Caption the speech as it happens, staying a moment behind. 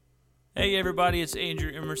Hey everybody, it's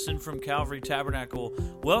Andrew Emerson from Calvary Tabernacle.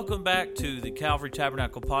 Welcome back to the Calvary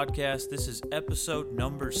Tabernacle podcast. This is episode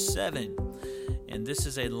number 7, and this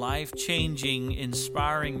is a life-changing,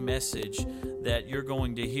 inspiring message that you're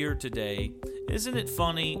going to hear today. Isn't it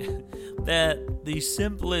funny that the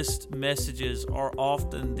simplest messages are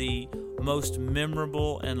often the most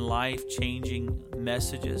memorable and life-changing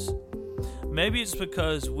messages? Maybe it's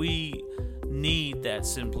because we need that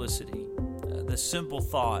simplicity. The simple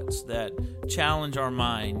thoughts that challenge our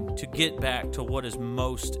mind to get back to what is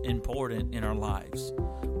most important in our lives.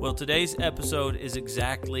 Well, today's episode is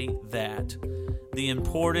exactly that. The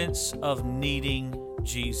importance of needing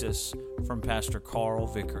Jesus from Pastor Carl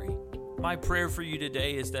Vickery. My prayer for you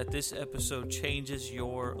today is that this episode changes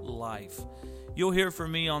your life. You'll hear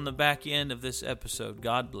from me on the back end of this episode.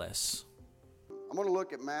 God bless. I'm going to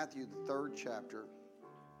look at Matthew, the 3rd chapter,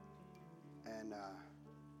 and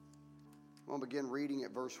I'm going to begin reading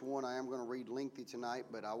at verse 1. I am going to read lengthy tonight,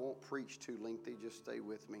 but I won't preach too lengthy. Just stay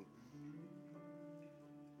with me.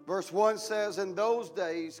 Verse 1 says, "In those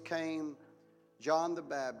days came John the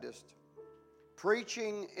Baptist,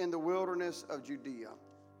 preaching in the wilderness of Judea,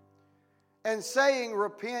 and saying,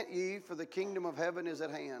 Repent ye, for the kingdom of heaven is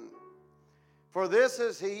at hand. For this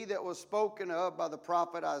is he that was spoken of by the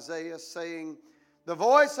prophet Isaiah, saying, The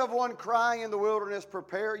voice of one crying in the wilderness,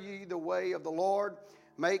 Prepare ye the way of the Lord,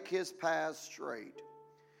 make his paths straight.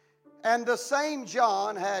 And the same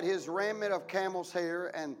John had his raiment of camel's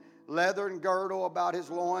hair and leathern girdle about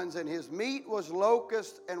his loins, and his meat was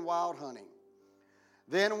locust and wild honey.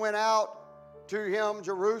 Then went out to him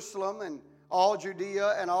Jerusalem and all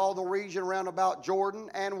Judea and all the region round about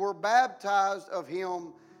Jordan, and were baptized of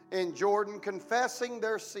him in Jordan, confessing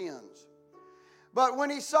their sins. But when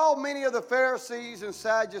he saw many of the Pharisees and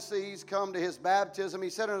Sadducees come to his baptism, he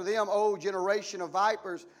said unto them, O generation of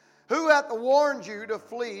vipers, who hath warned you to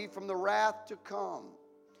flee from the wrath to come?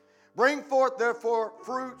 Bring forth therefore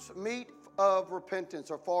fruits meet of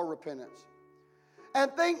repentance, or for repentance.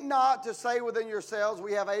 And think not to say within yourselves,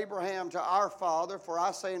 We have Abraham to our father. For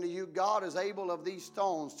I say unto you, God is able of these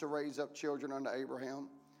stones to raise up children unto Abraham.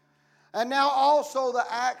 And now also the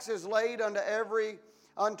axe is laid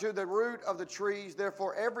unto the root of the trees.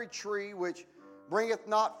 Therefore every tree which bringeth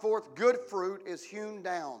not forth good fruit is hewn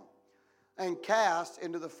down and cast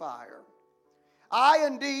into the fire. I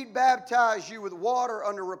indeed baptize you with water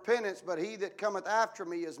unto repentance, but he that cometh after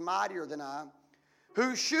me is mightier than I,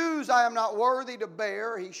 whose shoes I am not worthy to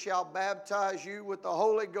bear. He shall baptize you with the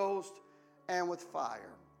Holy Ghost and with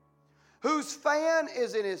fire, whose fan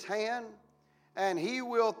is in his hand, and he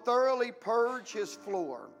will thoroughly purge his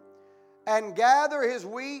floor, and gather his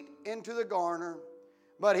wheat into the garner,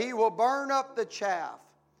 but he will burn up the chaff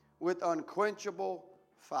with unquenchable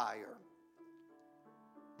fire."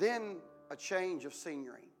 Then a change of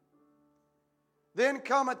scenery. Then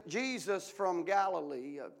cometh Jesus from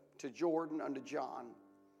Galilee to Jordan unto John,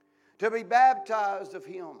 to be baptized of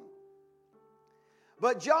him.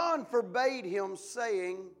 But John forbade him,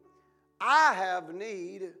 saying, I have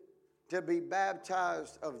need to be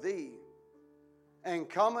baptized of thee, and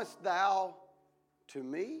comest thou to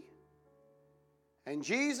me? And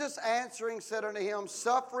Jesus answering said unto him,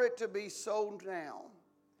 Suffer it to be so now,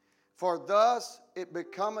 for thus it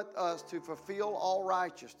becometh us to fulfill all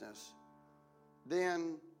righteousness.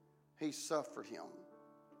 Then he suffered him.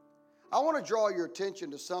 I want to draw your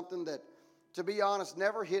attention to something that, to be honest,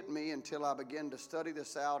 never hit me until I began to study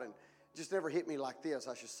this out, and just never hit me like this.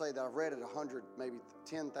 I should say that I've read it 100, maybe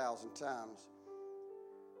 10,000 times.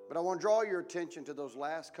 But I want to draw your attention to those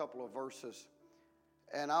last couple of verses.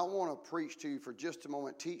 And I want to preach to you for just a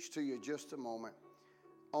moment, teach to you just a moment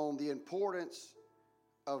on the importance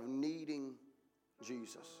of needing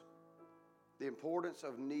Jesus. The importance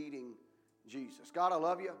of needing Jesus. God, I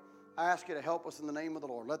love you. I ask you to help us in the name of the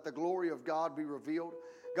Lord. Let the glory of God be revealed.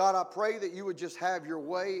 God, I pray that you would just have your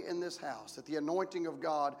way in this house, that the anointing of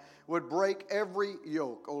God would break every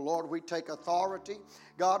yoke. Oh, Lord, we take authority.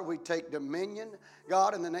 God, we take dominion.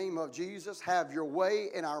 God, in the name of Jesus, have your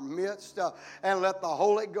way in our midst, and let the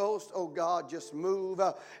Holy Ghost, oh God, just move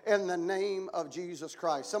in the name of Jesus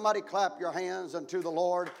Christ. Somebody clap your hands unto the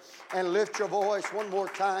Lord and lift your voice one more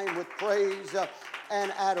time with praise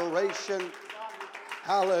and adoration.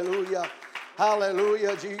 Hallelujah.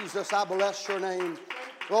 Hallelujah, Jesus. I bless your name.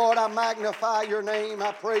 Lord, I magnify your name.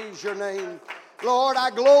 I praise your name. Lord, I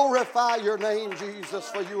glorify your name, Jesus,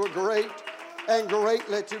 for you are great and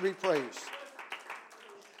greatly to be praised.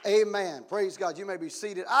 Amen. Praise God. You may be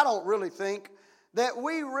seated. I don't really think that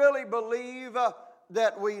we really believe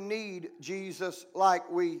that we need Jesus like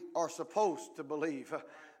we are supposed to believe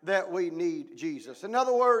that we need Jesus. In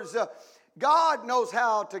other words, God knows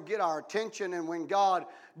how to get our attention, and when God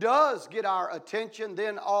does get our attention,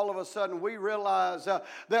 then all of a sudden we realize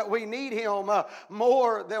that we need Him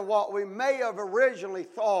more than what we may have originally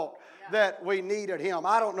thought that we needed Him.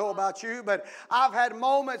 I don't know about you, but I've had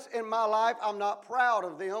moments in my life, I'm not proud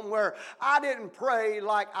of them, where I didn't pray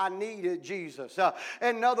like I needed Jesus.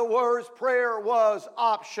 In other words, prayer was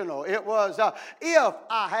optional. It was if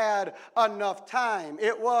I had enough time.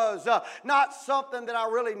 It was not something that I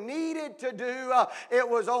really needed to do. It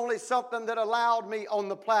was only something that allowed me on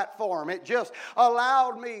the platform. It just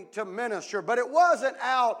allowed me to minister. But it wasn't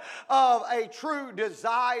out of a true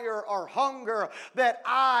desire or hunger that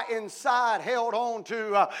I inside held on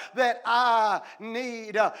to, that I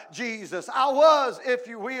need Jesus. I was, if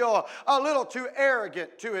you will, a little too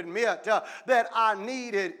arrogant to admit that I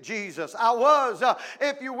needed Jesus. I was,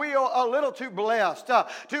 if you will, a little too blessed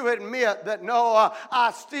to admit that no,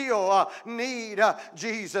 I still need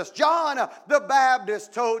Jesus. John the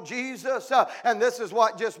Baptist told Jesus, and this is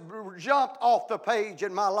what just jumped off the page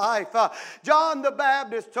in my life. John the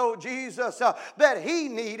Baptist told Jesus that he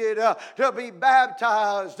needed to be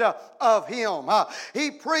baptized of Him.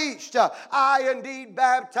 He preached, I indeed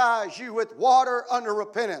baptize you with water unto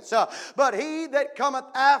repentance, but he that cometh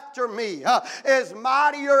after me is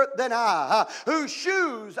mightier than I, whose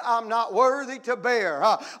shoes I'm not worthy to bear.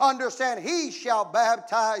 Understand, he shall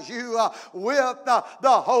baptize you with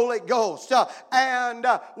the Holy Ghost and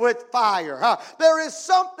with fire. There is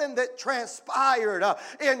something that transpired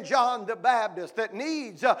in John the Baptist that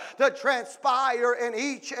needs to transpire in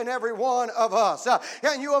each and every one of us.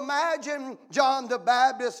 Can you imagine John the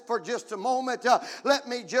Baptist for just a moment? Let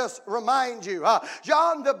me just remind you.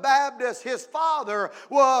 John the Baptist, his father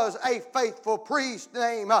was a faithful priest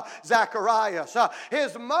named Zacharias.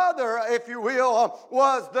 His mother, if you will,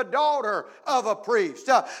 was the daughter of a priest.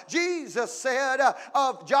 Jesus said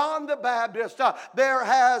of John the Baptist, there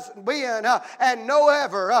has been and no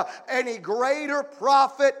ever any greater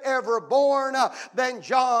prophet ever born than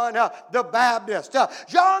John the Baptist.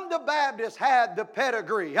 John the Baptist had the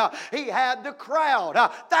pedigree. He had the crowd.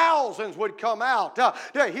 Thousands would come out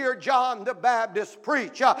to hear John the Baptist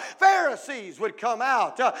preach. Pharisees would come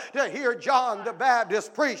out to hear John the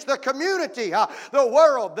Baptist preach. The community, the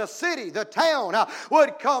world, the city, the town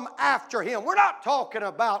would come after him. We're not talking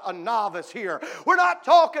about a novice here. We're not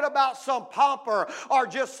talking about some pomper or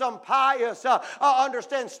just some pious,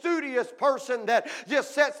 studious person that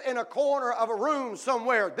just sits in a corner of a room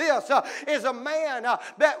somewhere. This is a man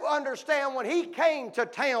that understand when he came to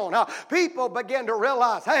town, people began to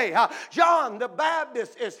realize, hey, John the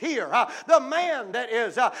Baptist is here. The man that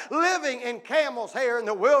is living in camel's hair in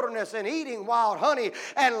the wilderness and eating wild honey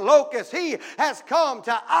and locusts. He has come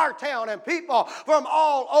to our town, and people from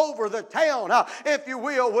all over the town, if you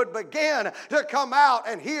will, would begin to come out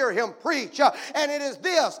and hear him preach. And it is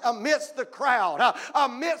this, amidst the crowd,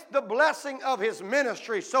 amidst the blessing of his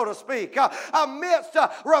ministry, so to speak, amidst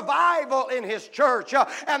revival in his church,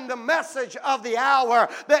 and the message of the hour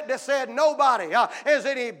that said nobody is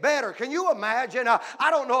any better. Can you imagine? I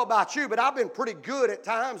don't know about you, but I've been pretty good at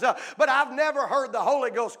times, but I've never heard the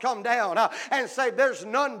Holy Ghost come down and say there's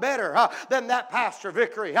none better than that Pastor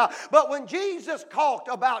Vickery. But when Jesus talked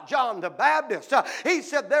about John the Baptist, he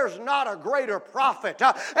said there's not a greater prophet.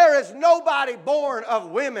 There is nobody born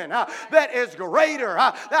of women that is greater.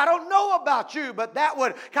 I don't know about you, but that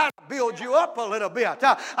would kind of build you up a little bit.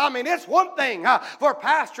 I mean, it's one thing for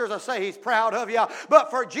pastors to say he's proud of you, but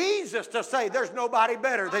for Jesus to say there's nobody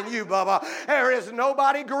better than you, Bubba. There is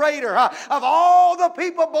nobody greater. Of all the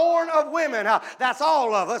people born of women, that's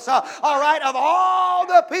all of us. All right, of all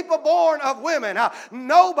the people born of women,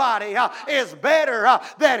 nobody is better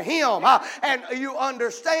than him. And you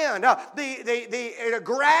understand the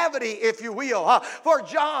gravity, if you will, for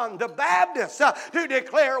John the Baptist to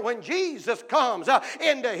declare when Jesus comes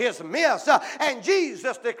into his midst, and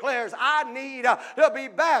Jesus declares, I need to be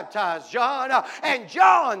baptized, John. And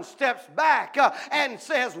John steps back and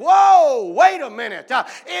says, whoa, wait a minute.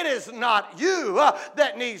 It is not you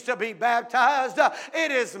that needs to be baptized.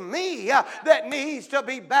 It is me that needs to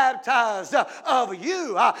be baptized of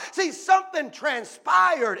you. See, something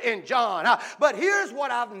transpired in John, but here's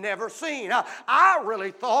what I've never seen. I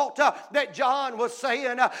really thought that John was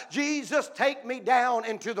saying, Jesus, take me down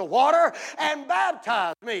into the water and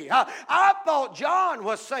baptize me. I thought John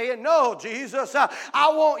was saying, no, Jesus,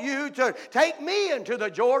 I want you to take me into the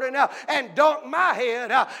Jordan and dunk my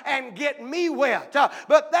head and get me wet.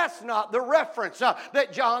 But that's not the reference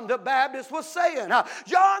that John the Baptist was saying.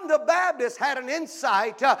 John the Baptist had an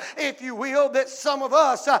insight, if you will, that some of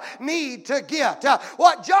us need to get.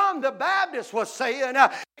 What John the Baptist was saying,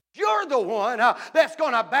 You're the one that's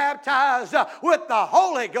going to baptize with the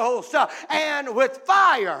Holy Ghost and with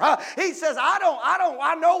fire. He says,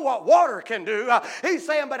 I know what water can do. He's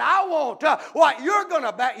saying, but I want what you're going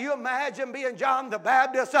to You imagine being John the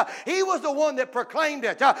Baptist. He was the one that proclaimed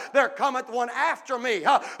it. There cometh one after me,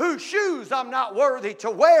 whose shoes I'm not worthy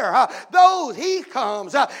to wear. Those he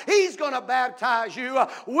comes, he's going to baptize you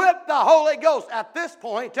with the Holy Ghost. At this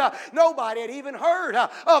point, nobody had even heard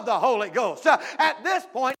of the Holy Ghost. At this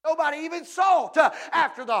point, nobody even sought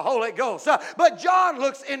after the Holy Ghost. But John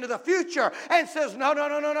looks into the future and says, no.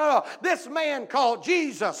 This man called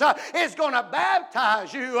Jesus is going to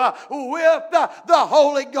baptize you with the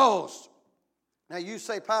Holy Ghost. Now you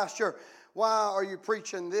say, Pastor, why are you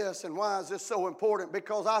preaching this and why is this so important?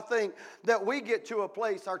 Because I think that we get to a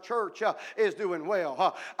place, our church is doing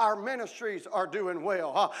well. Our ministries are doing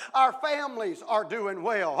well. Our families are doing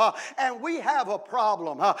well. And we have a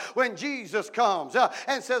problem when Jesus comes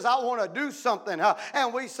and says, I want to do something.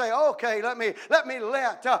 And we say, okay, let me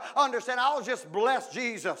understand. I'll just bless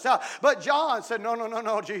Jesus. But John said,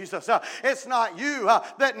 no, Jesus. It's not you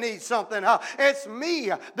that needs something. It's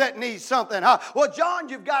me that needs something. Well, John,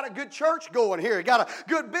 you've got a good church going here. You got a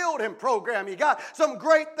good building program. You got some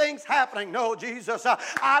great things happening. No, Jesus,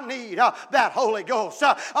 I need that Holy Ghost.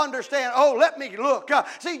 Understand? Oh, let me look.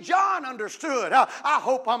 See, John understood. I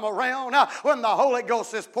hope I'm around when the Holy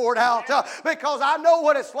Ghost is poured out because I know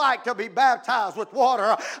what it's like to be baptized with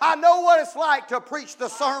water. I know what it's like to preach the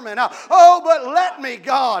sermon. Oh, but let me,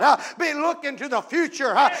 God, be looking to the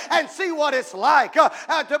future and see what it's like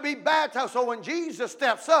to be baptized. So when Jesus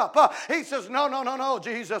steps up, he says, no,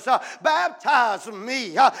 Jesus, baptize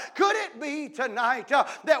me. Could it be tonight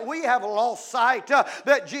that we have lost sight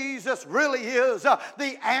that Jesus really is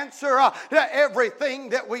the answer to everything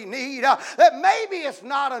that we need? That maybe it's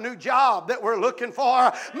not a new job that we're looking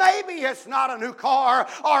for. Maybe it's not a new car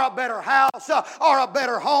or a better house or a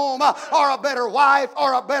better home or a better wife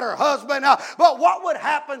or a better husband. But what would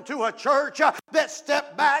happen to a church that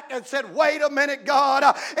stepped back and said, wait a minute, God,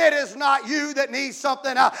 it is not you that needs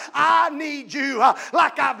something. I need you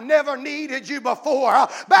like I've never needed you before.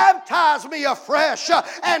 Baptize me afresh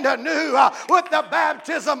and anew with the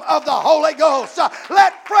baptism of the Holy Ghost.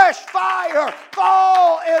 Let fresh fire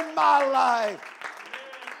fall in my life.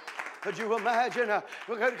 Could you imagine?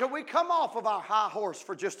 Could we come off of our high horse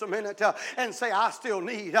for just a minute and say, I still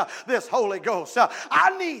need this Holy Ghost.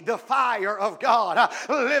 I need the fire of God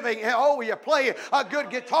living. Oh, you play a good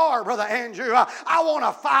guitar, Brother Andrew. I want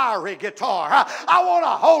a fiery guitar. I want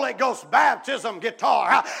a Holy Ghost baptism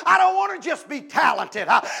guitar. I don't want to just be talented.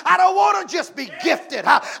 I don't want to just be gifted.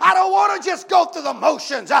 I don't want to just go through the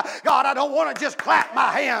motions. God, I don't want to just clap my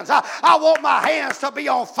hands. I want my hands to be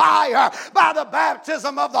on fire by the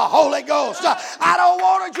baptism of the Holy Ghost. I don't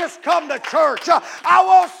want to just come to church. I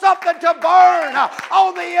want something to burn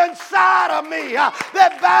on the inside of me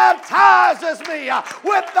that baptizes me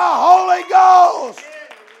with the Holy Ghost.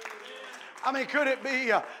 I mean, could it be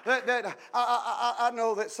that I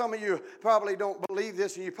know that some of you probably don't believe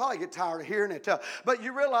this and you probably get tired of hearing it, but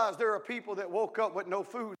you realize there are people that woke up with no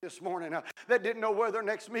food this morning that didn't know where their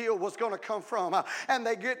next meal was going to come from, and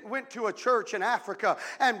they went to a church in Africa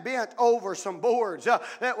and bent over some boards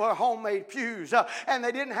that were homemade pews, and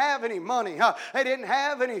they didn't have any money, they didn't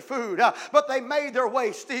have any food, but they made their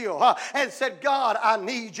way still and said, God, I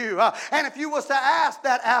need you. And if you was to ask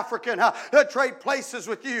that African to trade places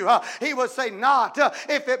with you, he would say, not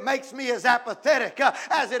if it makes me as apathetic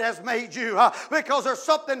as it has made you, because there's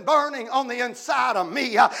something burning on the inside of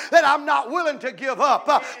me that I'm not willing to give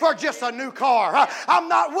up for just a new car. I'm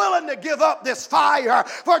not willing to give up this fire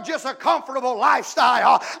for just a comfortable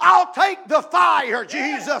lifestyle. I'll take the fire,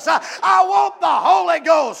 Jesus. I want the Holy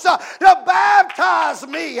Ghost to baptize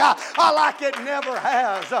me like it never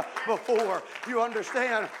has before. You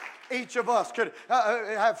understand? Each of us could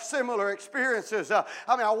have similar experiences. I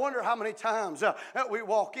wonder how many times we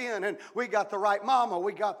walk in and we got the right mama,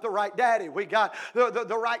 we got the right daddy, we got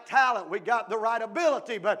the right talent, we got the right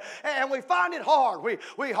ability, and we find it hard.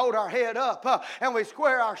 We hold our head up and we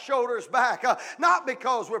square our shoulders back, not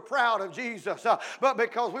because we're proud of Jesus, but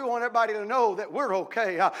because we want everybody to know that we're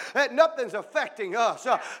okay, that nothing's affecting us,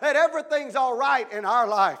 that everything's all right in our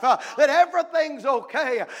life, that everything's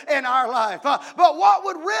okay in our life. But what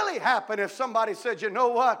would really happen if somebody said, you know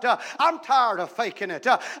what, I'm tired of faking it.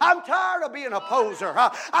 I'm tired of being a poser.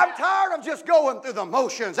 I'm tired of just going through the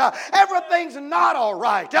motions. Everything's not all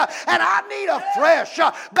right. And I need a fresh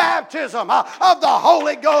baptism of the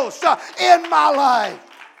Holy Ghost in my life.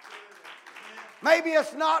 Maybe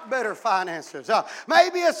it's not better finances.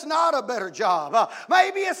 Maybe it's not a better job.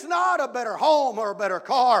 Maybe it's not a better home or a better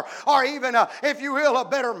car or even, if you will, a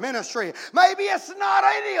better ministry. Maybe it's not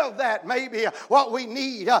any of that. Maybe what we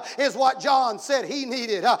need is what John said he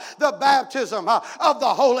needed, the baptism of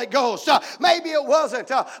the Holy Ghost. Maybe it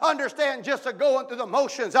wasn't, understand, just going through the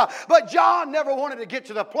motions, but John never wanted to get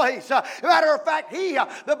to the place. Matter of fact,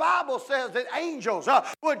 the Bible says that angels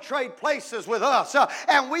would trade places with us,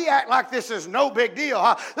 and we act like this is no big deal.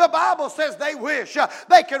 The Bible says they wish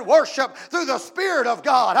they could worship through the Spirit of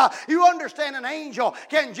God. You understand, an angel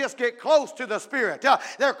can just get close to the Spirit.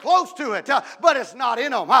 They're close to it, but it's not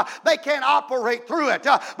in them. They can't operate through it.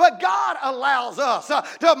 But God allows us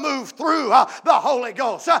to move through the Holy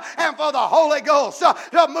Ghost, and for the Holy Ghost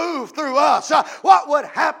to move through us. What would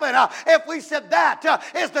happen if we said that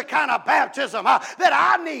is the kind of baptism that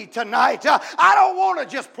I need tonight? I don't want to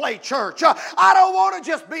just play church. I don't want to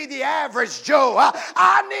just be the average Joe.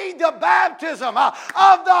 I need the baptism of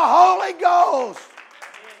the Holy Ghost.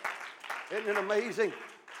 Isn't it amazing?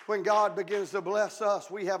 When God begins to bless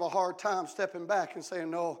us, we have a hard time stepping back and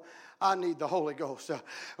saying, no, I need the Holy Ghost.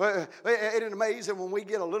 Isn't it amazing when we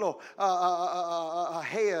get a little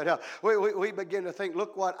ahead, we begin to think,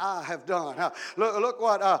 look what I have done.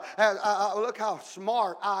 Look how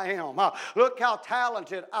smart I am. Look how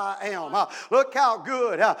talented I am. Look how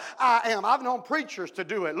good I am. I've known preachers to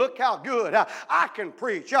do it. Look how good I can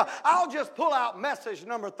preach. I'll just pull out message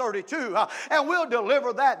number 32 and we'll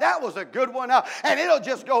deliver that. That was a good one, and it'll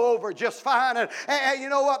just go over just fine. And you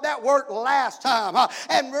know what? That worked last time.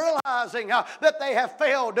 And realizing that they have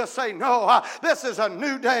failed to say, no, this is a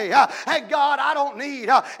new day. And God, I don't need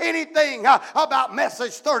anything about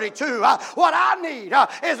message 32. What I need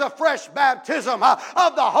is a fresh baptism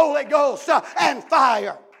of the Holy Ghost and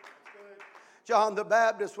fire. John the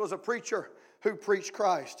Baptist was a preacher who preached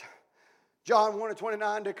Christ. John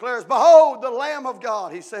 1:29 declares, behold, the Lamb of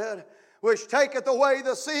God, he said, which taketh away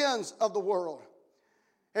the sins of the world.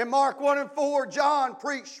 In Mark 1:4, John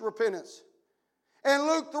preached repentance. In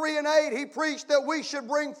Luke 3:8, he preached that we should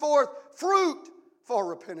bring forth fruit for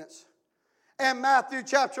repentance. In Matthew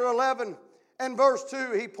chapter 11 and verse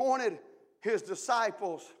 2, he pointed his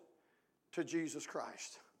disciples to Jesus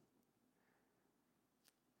Christ.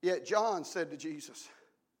 Yet John said to Jesus,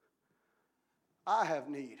 I have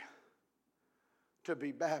need to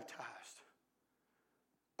be baptized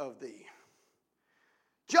of thee.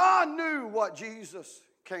 John knew what Jesus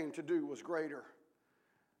came to do was greater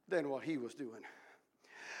than what he was doing.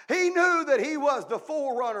 He knew that he was the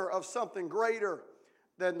forerunner of something greater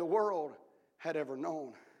than the world had ever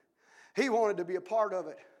known. He wanted to be a part of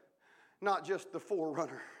it, not just the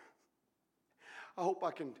forerunner. I hope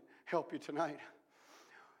I can help you tonight.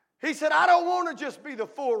 He said, I don't want to just be the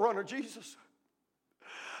forerunner, Jesus.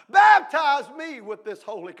 Baptize me with this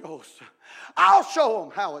Holy Ghost. I'll show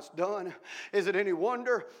them how it's done. Is it any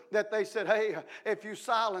wonder that they said, hey, if you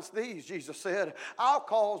silence these, Jesus said, I'll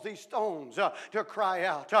cause these stones to cry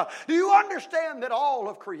out. Do you understand that all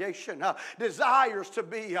of creation desires to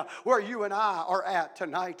be where you and I are at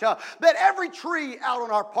tonight? That every tree out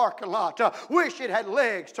on our parking lot wish it had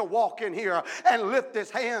legs to walk in here and lift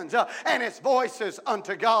its hands and its voices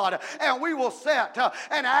unto God. And we will sit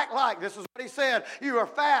and act like, this is what he said, you are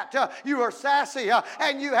fat, you are sassy,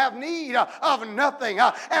 and you have need of nothing.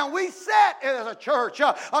 And we sit as a church,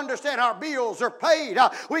 understand our bills are paid,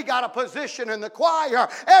 we got a position in the choir,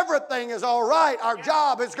 everything is all right, our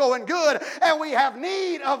job is going good, and we have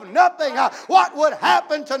need of nothing. What would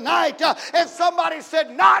happen tonight if somebody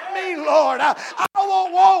said, not me, Lord, I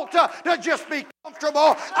don't want to just be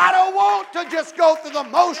comfortable, I don't want to just go through the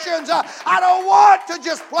motions, I don't want to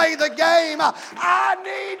just play the game, I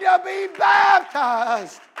need to be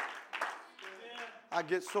baptized. I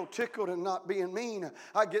get so tickled and not being mean.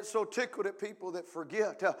 I get so tickled at people that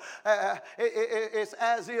forget. It's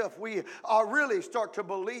as if we really start to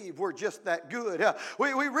believe we're just that good.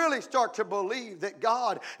 We really start to believe that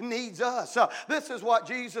God needs us. This is what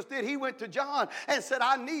Jesus did. He went to John and said,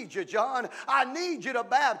 I need you, John. I need you to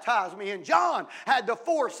baptize me. And John had the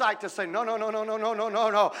foresight to say, no.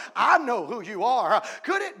 I know who you are.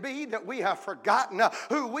 Could it be that we have forgotten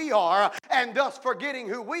who we are, and thus forgetting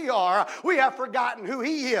who we are, we have forgotten forgotten who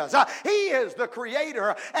He is. He is the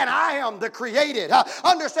creator and I am the created.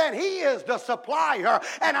 Understand, He is the supplier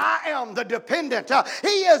and I am the dependent.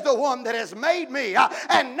 He is the one that has made me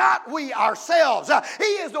and not we ourselves. He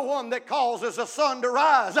is the one that causes the sun to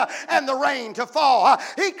rise and the rain to fall.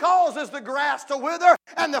 He causes the grass to wither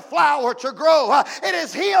and the flower to grow. It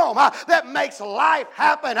is Him that makes life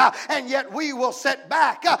happen, and yet we will sit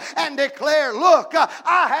back and declare, look,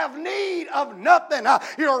 I have need of nothing.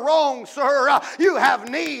 You're wrong, sir. You have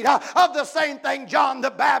need of the same thing John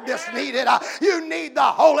the Baptist needed. You need the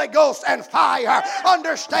Holy Ghost and fire.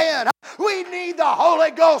 Understand, we need the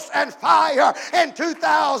Holy Ghost and fire in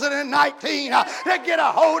 2019 to get a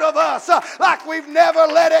hold of us like we've never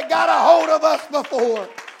let it get a hold of us before.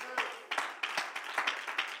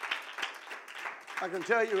 I can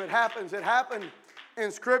tell you it happens. It happened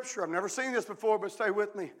in Scripture. I've never seen this before, but stay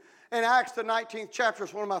with me. In Acts, the 19th chapter,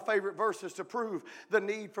 is one of my favorite verses to prove the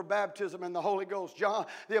need for baptism and the Holy Ghost. John,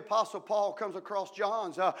 the Apostle Paul, comes across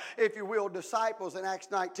John's, if you will, disciples in Acts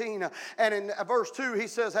 19. And in verse 2, he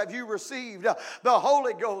says, have you received the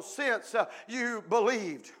Holy Ghost since you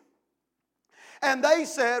believed? And they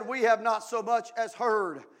said, we have not so much as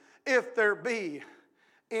heard if there be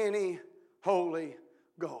any Holy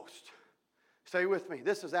Ghost. Stay with me.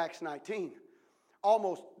 This is Acts 19.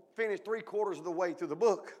 Almost finished 3/4 of the way through the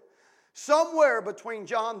book. Somewhere between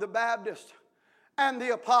John the Baptist and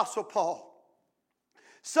the Apostle Paul,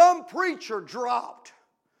 some preacher dropped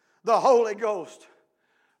the Holy Ghost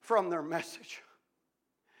from their message.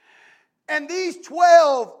 And these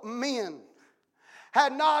 12 men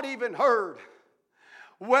had not even heard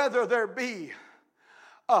whether there be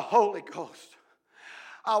a Holy Ghost.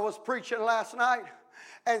 I was preaching last night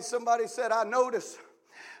and somebody said, I notice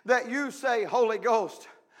that you say Holy Ghost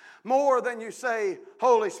more than you say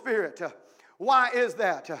Holy Spirit. Why is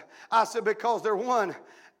that? I said, because they're one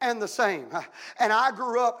and the same. And I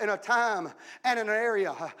grew up in a time and in an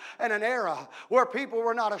area and an era where people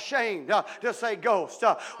were not ashamed to say ghost.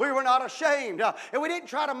 We were not ashamed. And we didn't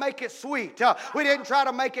try to make it sweet. We didn't try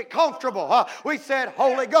to make it comfortable. We said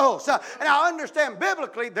Holy Ghost. And I understand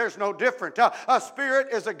biblically there's no different. A spirit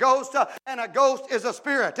is a ghost and a ghost is a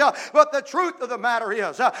spirit. But the truth of the matter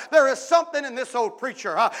is there is something in this old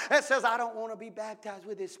preacher that says, I don't want to be baptized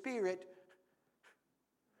with His Spirit.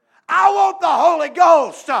 I want the Holy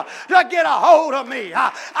Ghost to get a hold of me.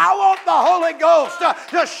 I want the Holy Ghost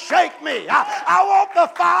to shake me. I want the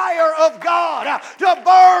fire of God to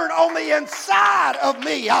burn on the inside of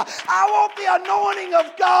me. I want the anointing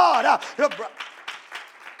of God to...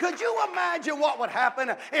 Could you imagine what would happen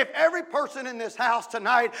if every person in this house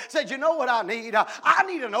tonight said, you know what I need? I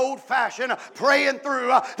need an old-fashioned praying through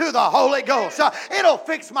the Holy Ghost. It'll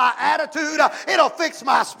fix my attitude. It'll fix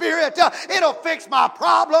my spirit. It'll fix my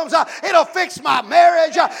problems. It'll fix my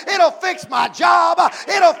marriage. It'll fix my job.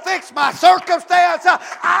 It'll fix my circumstance.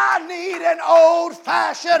 I need an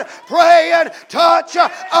old-fashioned praying touch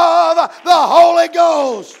of the Holy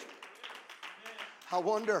Ghost. I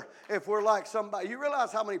wonder if we're like somebody. You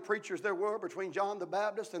realize how many preachers there were between John the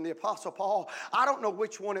Baptist and the Apostle Paul? I don't know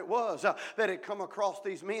which one it was that had come across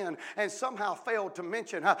these men and somehow failed to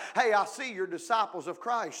mention, hey, I see you're disciples of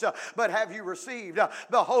Christ, but have you received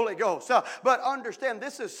the Holy Ghost? But understand,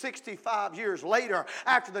 this is 65 years later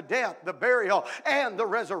after the death, the burial, and the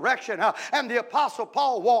resurrection. And the Apostle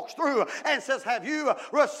Paul walks through and says, have you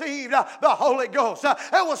received the Holy Ghost?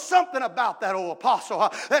 There was something about that old apostle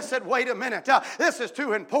that said, wait a minute, this is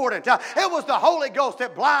too important. It was the Holy Ghost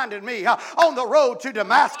that blinded me on the road to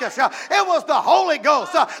Damascus. It was the Holy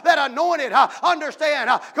Ghost that anointed,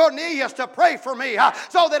 understand, Cornelius to pray for me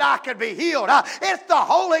so that I could be healed. It's the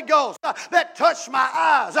Holy Ghost that touched my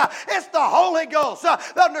eyes. It's the Holy Ghost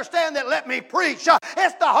that understand that let me preach.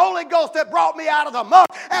 It's the Holy Ghost that brought me out of the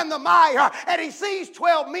muck and the mire. And he sees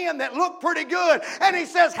 12 men that look pretty good. And he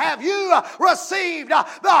says, have you received the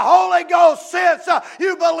Holy Ghost since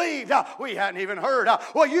you believed? We hadn't even heard.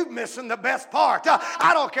 Well, you're missing the best part.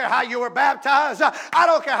 I don't care how you were baptized. I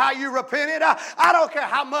don't care how you repented. I don't care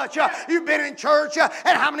how much you've been in church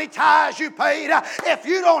and how many tithes you paid. If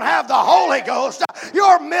you don't have the Holy Ghost,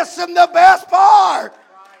 you're missing the best part.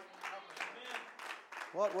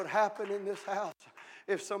 What would happen in this house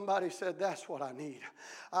if somebody said, that's what I need?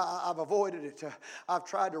 I've avoided it. I've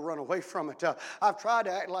tried to run away from it. I've tried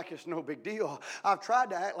to act like it's no big deal. I've tried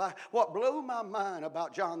to act like... What blew my mind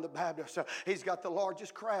about John the Baptist, he's got the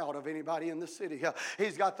largest crowd of anybody in the city.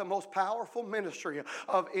 He's got the most powerful ministry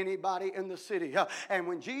of anybody in the city. And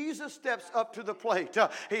when Jesus steps up to the plate,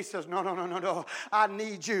 he says, no, I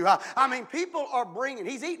need you. I mean, people are bringing...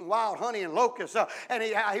 He's eating wild honey and locusts, and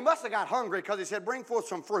he must have got hungry because he said, bring forth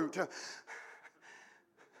some fruit.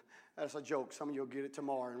 That's a joke. Some of you will get it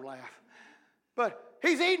tomorrow and laugh. But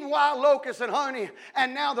he's eating wild locusts and honey,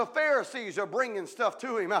 and now the Pharisees are bringing stuff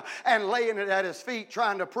to him and laying it at his feet,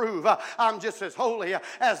 trying to prove I'm just as holy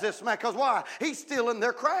as this man. Because why? He's stealing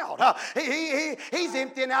their crowd. He's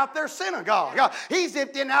emptying out their synagogue. He's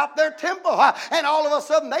emptying out their temple. And all of a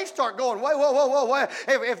sudden they start going, wait, whoa.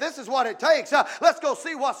 If this is what it takes, let's go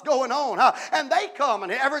see what's going on. And they come,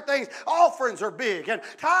 and everything's, offerings are big, and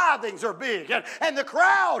tithings are big, and the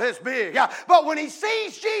crowd is big. But when he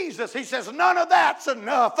sees Jesus, he says, none of that's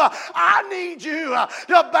enough. I need you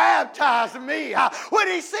to baptize me. When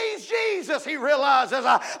he sees Jesus, he realizes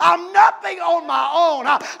I'm nothing on my own.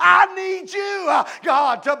 I need you,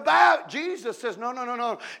 God, to baptize. Jesus says,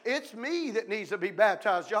 no. It's me that needs to be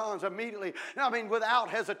baptized. John's immediately, without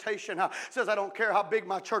hesitation, says, I don't care how big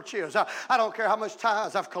my church is. I don't care how much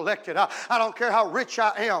tithes I've collected. I don't care how rich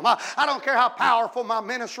I am. I don't care how powerful my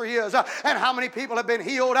ministry is and how many people have been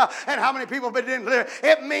healed and how many people have been delivered.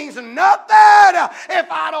 It means nothing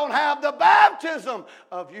if I don't have the baptism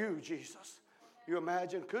of you, Jesus. You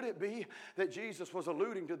imagine, could it be that Jesus was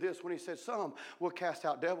alluding to this when he said, some will cast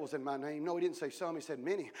out devils in my name? No, he didn't say some, he said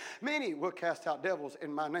many. Many will cast out devils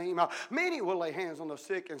in my name. Many will lay hands on the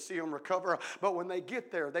sick and see them recover. But when they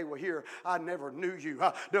get there, they will hear, I never knew you.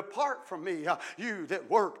 Depart from me, you that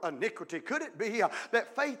work iniquity. Could it be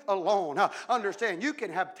that faith alone, understand, you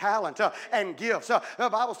can have talent and gifts. The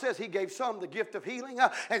Bible says he gave some the gift of healing,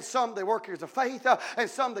 and some the workers of faith, and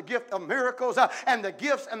some the gift of miracles, and the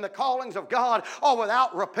gifts and the callings of God or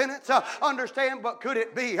without repentance. Understand, but could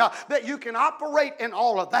it be that you can operate in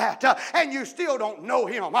all of that and you still don't know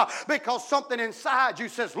him because something inside you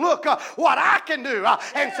says, look what I can do,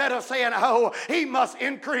 instead of saying, oh, he must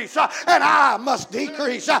increase and I must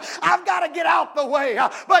decrease. I've got to get out the way.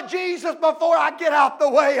 But Jesus, before I get out the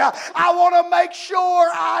way, I want to make sure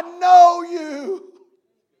I know you.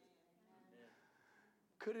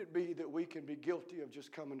 Could it be that we can be guilty of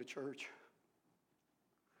just coming to church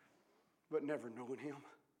but never knowing him?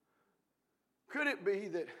 Could it be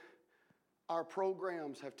that our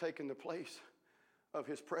programs have taken the place of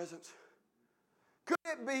his presence? Could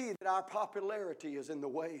it be that our popularity is in the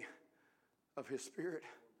way of his spirit?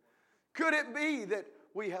 Could it be that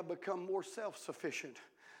we have become more self-sufficient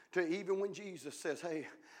to even when Jesus says, hey,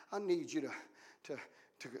 I need you to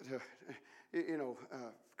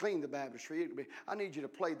clean the baptistry. I need you to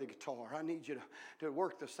play the guitar. I need you to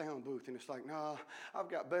work the sound booth. And it's like, no, I've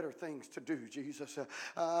got better things to do, Jesus.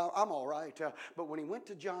 I'm all right. But when he went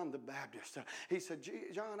to John the Baptist, he said,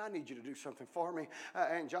 John, I need you to do something for me.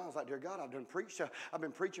 And John's like, dear God, I've been preaching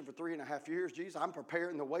for 3.5 years. Jesus, I'm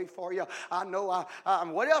preparing the way for you. I know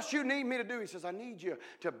what else you need me to do? He says, I need you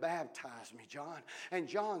to baptize me, John. And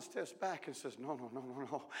John steps back and says, no.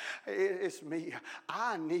 It's me.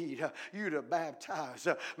 I need you to baptize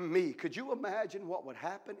me. Could you imagine what would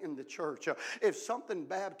happen in the church if something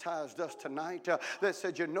baptized us tonight that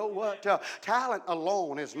said, you know what, talent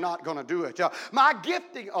alone is not going to do it. My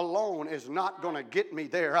gifting alone is not going to get me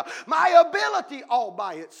there. My ability all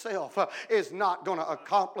by itself is not going to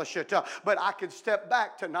accomplish it. But I could step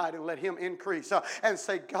back tonight and let him increase and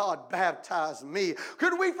say, God, baptize me.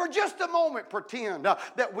 Could we for just a moment pretend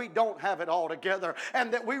that we don't have it all together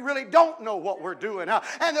and that we really don't know what we're doing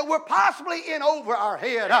and that we're possibly in over our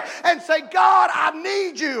head and say, God, I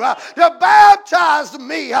need you to baptize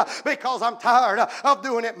me because I'm tired of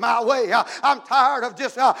doing it my way. I'm tired of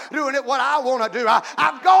just doing it what I want to do.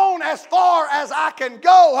 I've gone as far as I can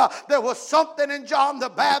go. There was something in John the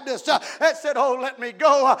Baptist that said, oh, let me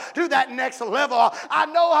go to that next level. I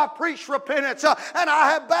know I preach repentance and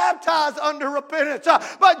I have baptized under repentance,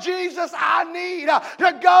 but Jesus, I need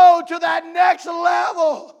to go to that next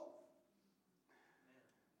level.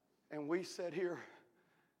 And we sit here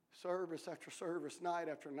service after service, night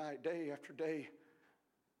after night, day after day,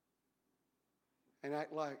 and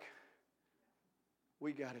act like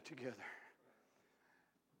we got it together.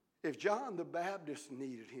 If John the Baptist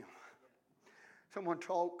needed him, someone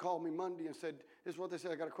called me Monday and said, this is what they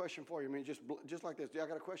said, I got a question for you. I mean, just like this. I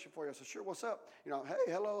got a question for you. I said, sure, what's up?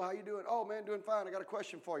 Hey, hello, how you doing? Oh, man, doing fine. I got a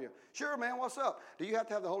question for you. Sure, man, what's up? Do you have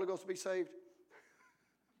to have the Holy Ghost to be saved?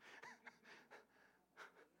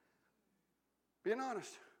 Being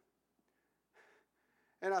honest.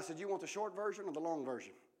 And I said, you want the short version or the long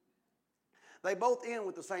version? They both end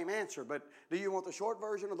with the same answer, but do you want the short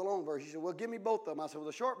version or the long version? He said, well, give me both of them. I said, well,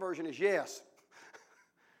 the short version is yes.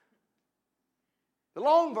 The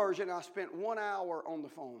long version, I spent 1 hour on the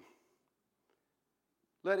phone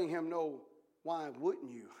letting him know, why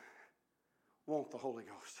wouldn't you want the Holy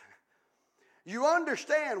Ghost? You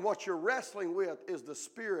understand what you're wrestling with is the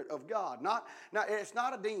Spirit of God. It's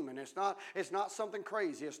not a demon. It's not something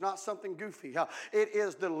crazy. It's not something goofy. It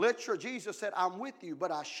is the literal. Jesus said, I'm with you,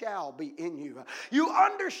 but I shall be in you. You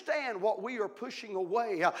understand what we are pushing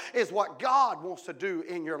away is what God wants to do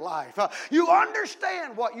in your life. You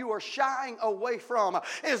understand what you are shying away from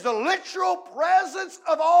is the literal presence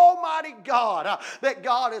of Almighty God. That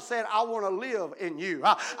God has said, I want to live in you.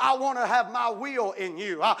 I want to have my will in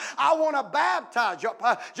you. I want to baptize you.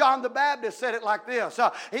 John the Baptist said it like this.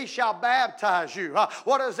 He shall baptize you.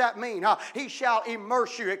 What does that mean? He shall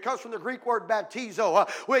immerse you. It comes from the Greek word baptizo,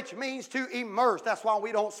 which means to immerse. That's why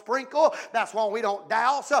we don't sprinkle. That's why we don't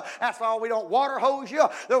douse. That's why we don't water hose you.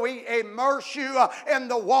 That we immerse you in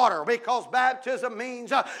the water, because baptism means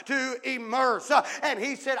to immerse. And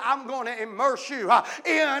he said, I'm going to immerse you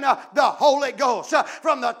in the Holy Ghost.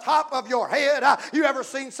 From the top of your head, you ever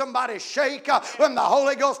seen somebody shake when the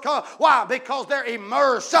Holy Ghost comes? Why? Because they're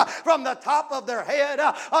immersed from the top of their head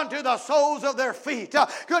unto the soles of their feet.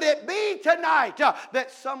 Could it be tonight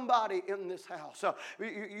that somebody in this house,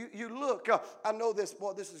 you look, I know this,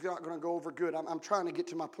 well, this is not going to go over good. I'm trying to get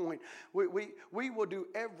to my point. We will do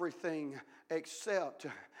everything except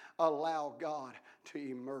allow God to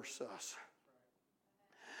immerse us.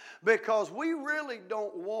 Because we really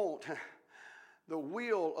don't want the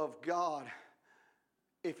will of God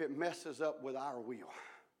if it messes up with our will.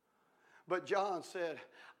 But John said,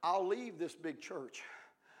 I'll leave this big church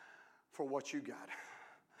for what you got.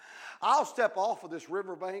 I'll step off of this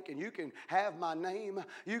riverbank and you can have my name,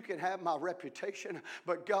 you can have my reputation,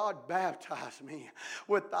 but God baptize me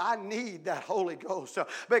with, I need that Holy Ghost,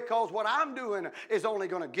 because what I'm doing is only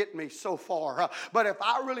going to get me so far. But if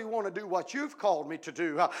I really want to do what you've called me to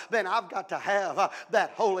do, then I've got to have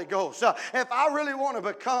that Holy Ghost. If I really want to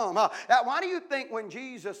become, why do you think when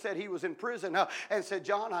Jesus said he was in prison and said,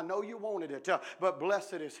 John, I know you wanted it, but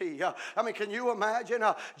blessed is he. I mean, can you imagine?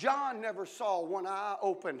 John never saw one eye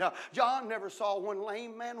opened. John never saw one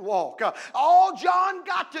lame man walk. All John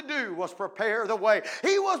got to do was prepare the way.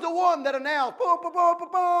 He was the one that announced, boom, boom, boom, boom,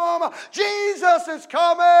 boom, Jesus is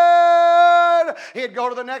coming. He'd go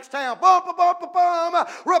to the next town, boom, boom, boom, boom, boom,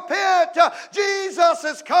 repent, Jesus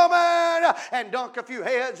is coming, and dunk a few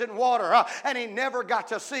heads in water. And he never got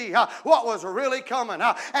to see what was really coming.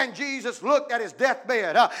 And Jesus looked at his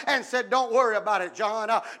deathbed and said, don't worry about it, John.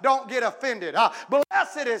 Don't get offended.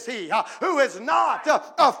 Blessed is he who is not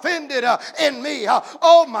offended in me.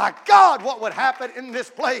 Oh my God, what would happen in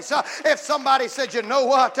this place if somebody said, you know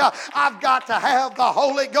what, I've got to have the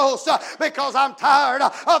Holy Ghost because I'm tired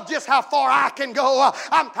of just how far I can go.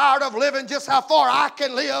 I'm tired of living just how far I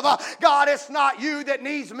can live. God, it's not you that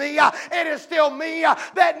needs me. It is still me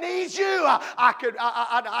that needs you.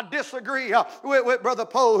 I disagree with Brother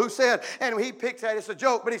Poe, who said, and he picks at it, it's a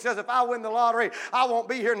joke, but he says, if I win the lottery, I won't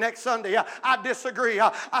be here next Sunday. I disagree.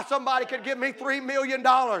 Somebody could give me $3 million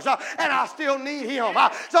and I still need him.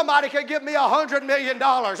 Somebody could give me $100 million and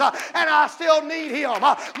I still need him.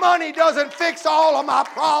 Money doesn't fix all of my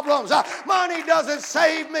problems. Money doesn't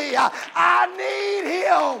save me. I need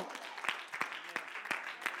him.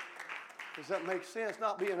 Does that make sense?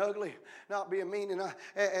 Not being ugly, not being mean. And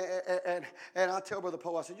I tell Brother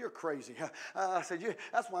Poe, I said, you're crazy. I said,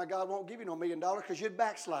 that's why God won't give you no $1 million, because you'd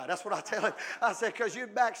backslide. That's what I tell him. I said, because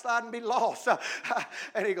you'd backslide and be lost.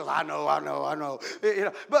 And he goes, I know. You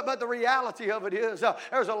know, but the reality of it is,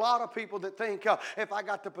 there's a lot of people that think, if I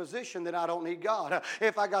got the position, then I don't need God.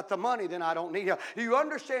 If I got the money, then I don't need Him. Do you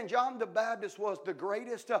understand? John the Baptist was the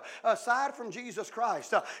greatest, aside from Jesus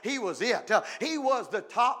Christ. He was it. He was the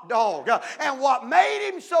top dog. And what made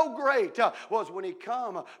him so great was when he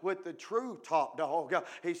come with the true top dog.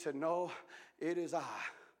 He said, no, it is I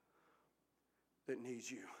that needs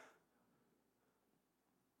you.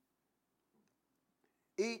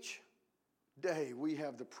 Each day we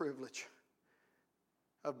have the privilege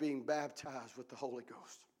of being baptized with the Holy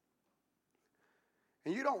Ghost.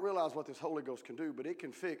 And you don't realize what this Holy Ghost can do, but it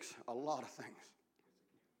can fix a lot of things.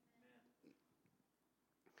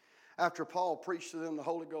 After Paul preached to them the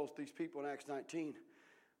Holy Ghost, these people in Acts 19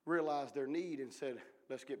 realized their need and said,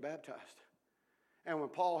 let's get baptized. And when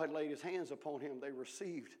Paul had laid his hands upon him, they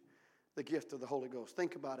received the gift of the Holy Ghost.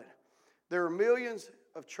 Think about it. There are millions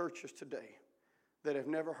of churches today that have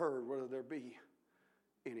never heard whether there be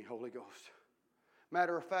any Holy Ghost.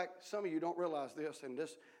 Matter of fact, some of you don't realize this, and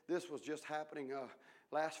this was just happening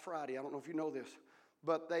last Friday. I don't know if you know this,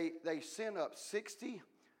 but they sent up 60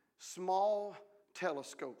 small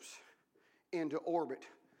telescopes into orbit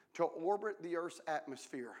to orbit the Earth's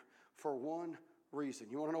atmosphere for one reason.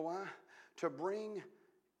 You want to know why? To bring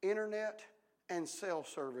internet and cell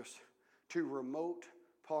service to remote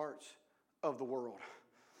parts of the world.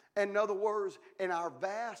 In other words, in our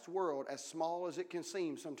vast world, as small as it can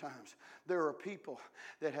seem sometimes, there are people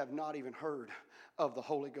that have not even heard of the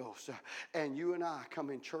Holy Ghost. And you and I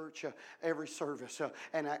come in church every service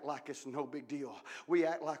and act like it's no big deal. We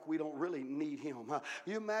act like we don't really need Him.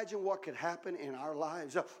 You imagine what could happen in our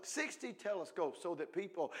lives. 60 telescopes so that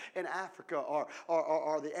people in Africa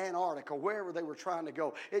or the Antarctic or wherever they were trying to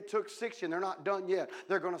go. It took 60 and they're not done yet.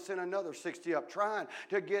 They're going to send another 60 up trying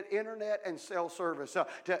to get internet and cell service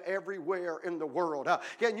to everywhere in the world.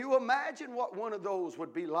 Can you imagine what one of those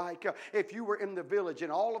would be like if you were in the village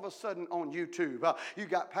and all of a sudden on YouTube you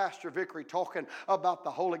got Pastor Vickery talking about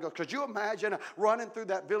the Holy Ghost? Could you imagine running through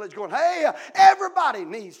that village going, hey, everybody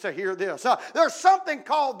needs to hear this. There's something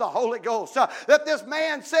called the Holy Ghost that this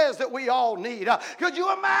man says that we all need. Could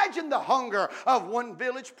you imagine the hunger of one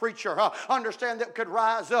village preacher, understand, that could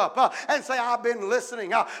rise up and say, I've been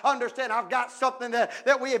listening. Understand, I've got something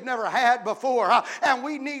that we have never had before, and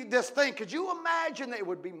we need this thing. Could you imagine that it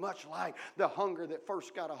would be much like the hunger that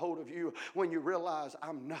first got a hold of you when you realize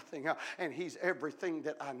I'm nothing and He's everything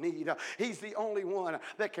that I need. He's the only one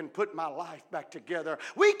that can put my life back together.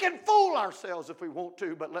 We can fool ourselves if we want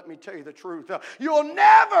to, but let me tell you the truth. You'll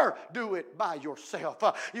never do it by yourself.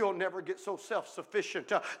 You'll never get so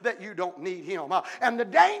self-sufficient that you don't need Him. And the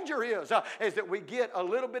danger is that we get a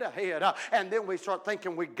little bit ahead and then we start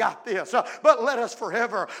thinking we got this. But let us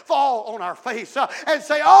forever fall on our face and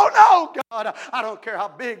say, oh no, God, I don't care how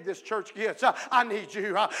big this church gets. I need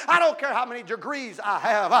You. I don't care how many degrees I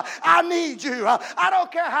have. I need You. I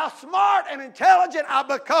don't care how smart and intelligent I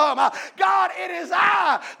become. God, it is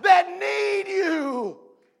I that need You.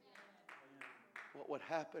 What would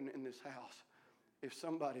happen in this house if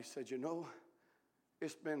somebody said, you know,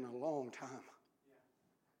 it's been a long time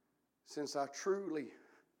since I truly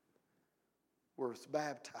was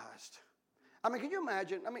baptized. I mean, can you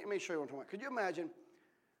imagine? Let me show you what I'm talking about. Could you imagine?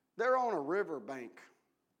 They're on a river bank.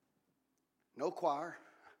 No choir.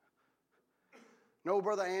 No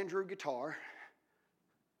Brother Andrew guitar.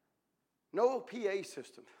 No PA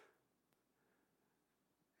system.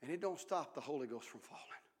 And it don't stop the Holy Ghost from falling.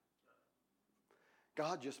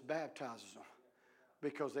 God just baptizes them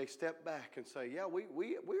because they step back and say, yeah,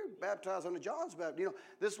 we're baptized under John's baptism. You know,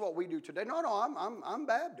 this is what we do today. No, I'm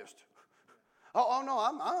Baptist. Oh no,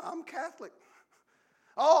 I'm Catholic.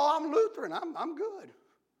 Oh, I'm Lutheran. I'm good.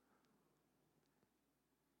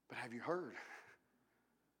 But have you heard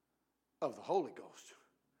of the Holy Ghost?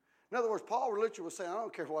 In other words, Paul literally was saying, I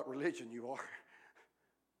don't care what religion you are.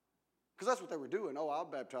 Because that's what they were doing. Oh, I was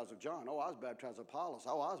baptized of John. Oh, I was baptized of Apollos.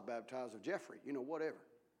 Oh, I was baptized of Jeffrey. You know, whatever.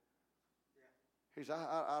 He said,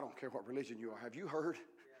 I don't care what religion you are. Have you heard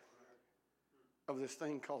of this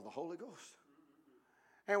thing called the Holy Ghost?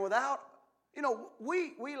 And without, you know,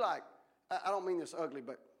 we like, I don't mean this ugly,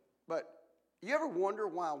 but you ever wonder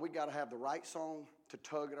why we got to have the right song to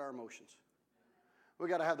tug at our emotions? We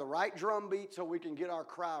got to have the right drum beat so we can get our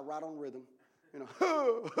cry right on rhythm. You know,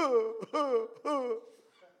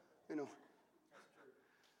 you know.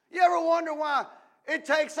 You ever wonder why it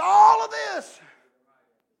takes all of this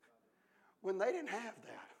when they didn't have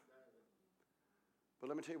that? But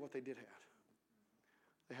let me tell you what they did have.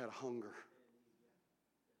 They had a hunger.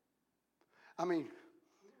 I mean,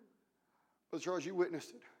 Brother Charles, you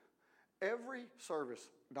witnessed it. Every service,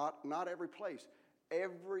 not every place,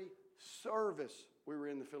 every service we were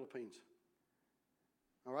in the Philippines.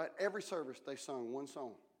 All right? Every service they sung one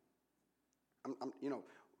song. You know,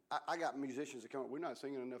 I got musicians that come up, we're not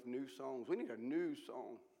singing enough new songs. We need a new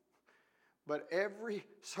song. But every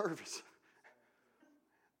service,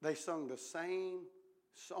 they sung the same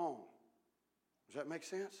song. Does that make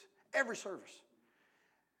sense? Every service.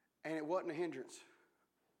 And it wasn't a hindrance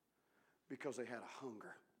because they had a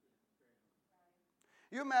hunger.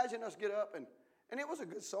 You imagine us get up, and it was a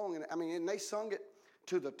good song. And they sung it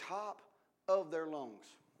to the top of their lungs.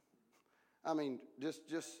 I mean, just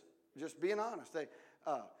being honest.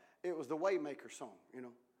 It was the Waymaker song, you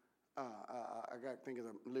know. I got to think of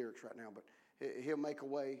the lyrics right now, but He'll make a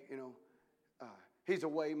way, you know. He's a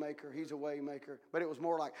way maker. He's a way maker. But it was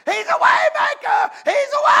more like, He's a way maker.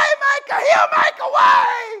 He's a way maker. He'll make a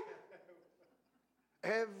way.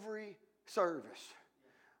 Every service.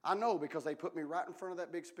 I know because they put me right in front of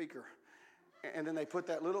that big speaker. And then they put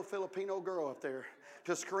that little Filipino girl up there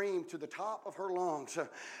to scream to the top of her lungs.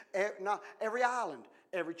 Every island,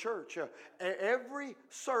 every church, every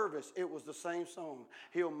service, it was the same song.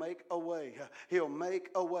 He'll make a way. He'll make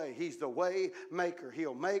a way. He's the way maker.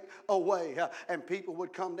 He'll make a way. And people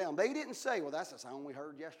would come down. They didn't say, well, that's the song we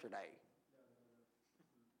heard yesterday.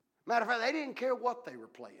 Matter of fact, they didn't care what they were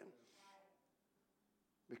playing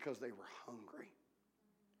because they were hungry.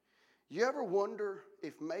 You ever wonder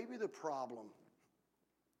if maybe the problem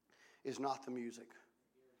is not the music?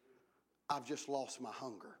 I've just lost my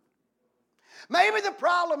hunger. Maybe the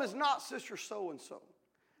problem is not Sister so-and-so.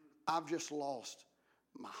 I've just lost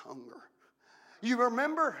my hunger. You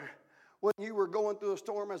remember when you were going through a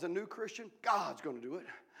storm as a new Christian? God's going to do it.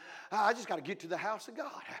 I just got to get to the house of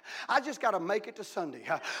God. I just got to make it to Sunday.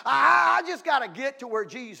 I just got to get to where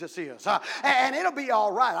Jesus is. And it'll be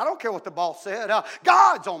all right. I don't care what the boss said.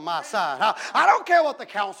 God's on my side. I don't care what the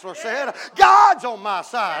counselor said. God's on my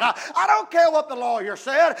side. I don't care what the lawyer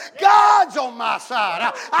said. God's on my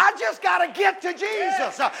side. I just got to get to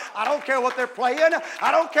Jesus. I don't care what they're playing.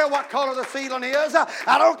 I don't care what color the ceiling is.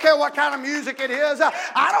 I don't care what kind of music it is.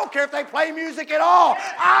 I don't care if they play music at all.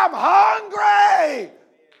 I'm hungry.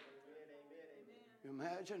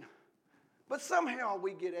 Imagine. But somehow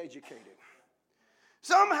we get educated.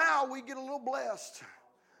 Somehow we get a little blessed.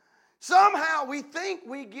 Somehow we think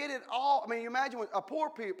we get it all. I mean, you imagine when a poor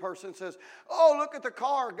person says, oh, look at the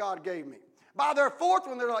car God gave me. By their fourth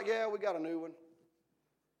one, they're like, yeah, we got a new one.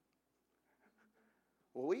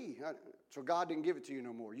 Well, so God didn't give it to you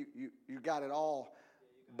no more. You got it all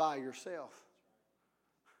by yourself.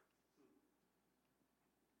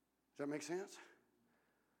 Does that make sense?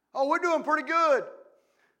 Oh, we're doing pretty good.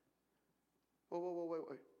 Whoa,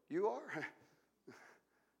 wait. You are?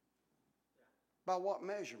 By what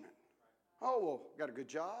measurement? Oh, well, got a good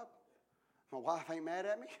job. My wife ain't mad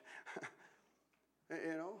at me.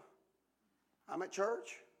 You know, I'm at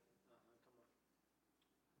church.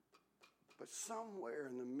 But somewhere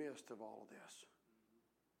in the midst of all of this,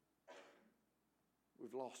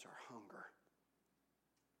 we've lost our hunger.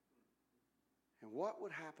 And what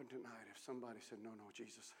would happen tonight if somebody said, no,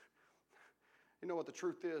 Jesus, you know what the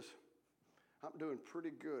truth is? I'm doing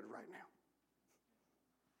pretty good right now.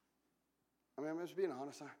 I mean, I'm just being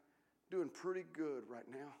honest. I'm doing pretty good right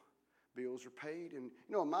now. Bills are paid. And,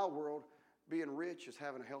 you know, in my world, being rich is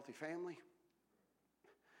having a healthy family,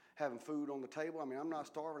 having food on the table. I mean, I'm not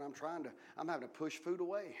starving. I'm having to push food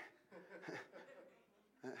away.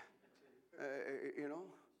 You know.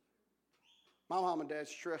 My mom and dad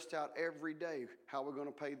stressed out every day how we're going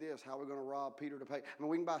to pay this, how we're going to rob Peter to pay. I mean,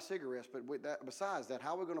 we can buy cigarettes, but besides that,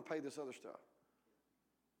 how are we going to pay this other stuff?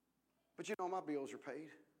 But you know, my bills are paid.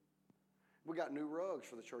 We got new rugs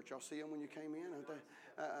for the church. Y'all see them when you came in?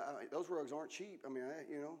 Those rugs aren't cheap. I mean,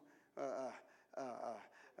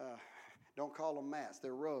 don't call them mats.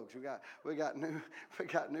 They're rugs. We got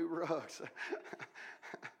new rugs.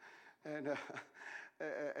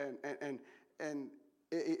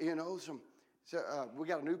 We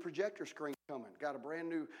got a new projector screen coming. Got a brand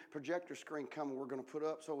new projector screen coming. We're going to put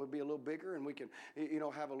up so it'll be a little bigger, and we can,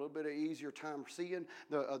 have a little bit of easier time seeing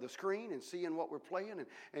the screen and seeing what we're playing,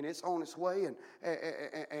 and it's on its way.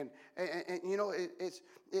 And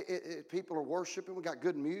people are worshiping. We got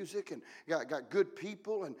good music and got good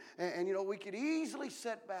people, and we could easily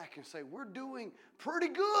sit back and say we're doing pretty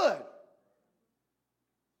good,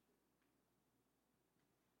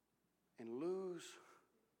 and lose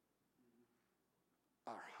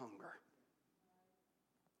our hunger.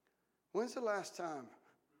 When's the last time?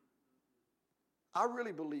 I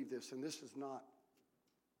really believe this, and this is not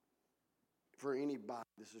for anybody.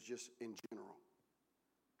 This is just in general.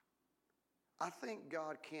 I think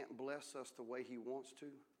God can't bless us the way He wants to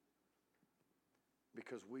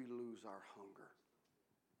because we lose our hunger.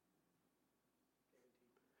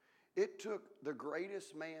 It took the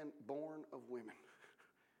greatest man born of women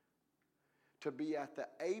to be at the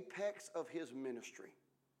apex of his ministry,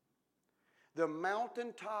 the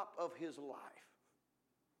mountaintop of his life,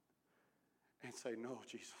 and say, no,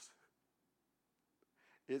 Jesus,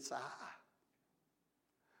 it's I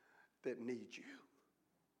that need you.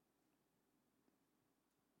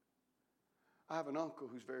 I have an uncle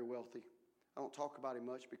who's very wealthy. I don't talk about him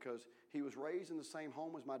much because he was raised in the same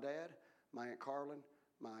home as my dad, my Aunt Carlin,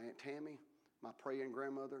 my Aunt Tammy, my praying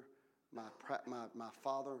grandmother, my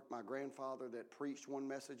father, my grandfather that preached one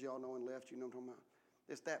message y'all know and left. You know what I'm talking about?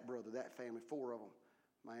 It's that brother, that family, 4 of them.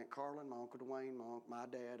 My Aunt Carlin, my Uncle Dwayne, my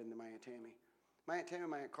dad, and then my Aunt Tammy. My Aunt Tammy,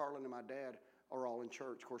 my Aunt Carlin, and my dad are all in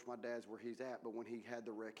church. Of course, my dad's where he's at, but when he had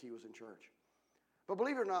the wreck, he was in church. But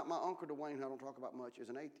believe it or not, my Uncle Dwayne, who I don't talk about much, is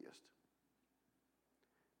an atheist.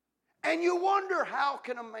 And you wonder, how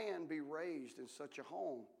can a man be raised in such a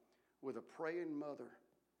home with a praying mother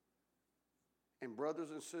and brothers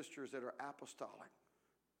and sisters that are apostolic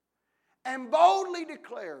and boldly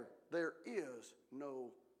declare there is no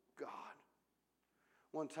God?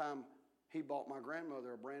 One time he bought my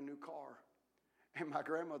grandmother a brand new car, and my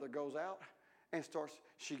grandmother goes out and starts,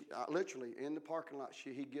 she literally in the parking lot,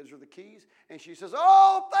 he gives her the keys, and she says,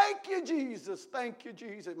 "Oh, thank you, Jesus. Thank you,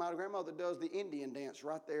 Jesus." My grandmother does the Indian dance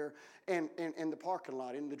right there in the parking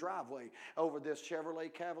lot, in the driveway, over this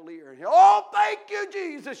Chevrolet Cavalier. And, "Oh, thank you,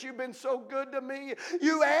 Jesus. You've been so good to me.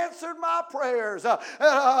 You answered my prayers.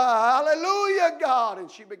 Hallelujah, God." And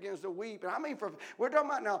she begins to weep. And I mean, we're talking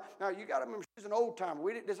about now you got to remember, she's an old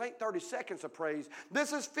timer. This ain't 30 seconds of praise.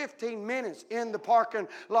 This is 15 minutes in the parking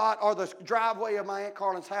lot or the driveway of my Aunt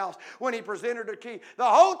Carlin's house when he presented her key. The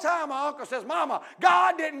whole time my uncle says, "Mama,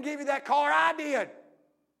 God didn't give you that car, I did."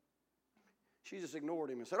 She just ignored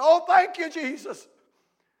him and said, "Oh, thank you, Jesus."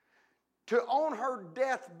 On her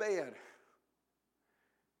deathbed,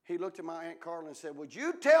 he looked at my Aunt Carlin and said, "Would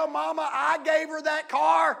you tell Mama I gave her that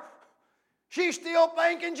car?" She's still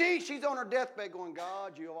thanking Jesus. She's on her deathbed going,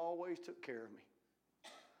 "God, you always took care of me.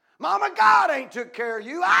 Mama, God ain't took care of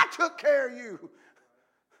you. I took care of you."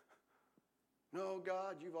 "No,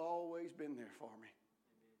 God, you've always been there for me."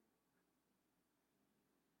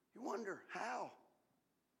 You wonder how.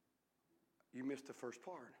 You missed the first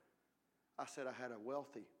part. I said I had a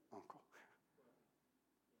wealthy uncle.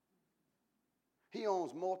 He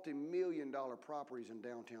owns multi-million-dollar properties in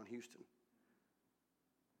downtown Houston.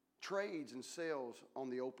 Trades and sells on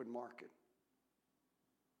the open market.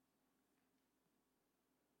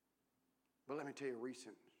 But let me tell you a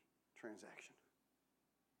recent transaction.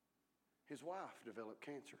 His wife developed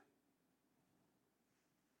cancer.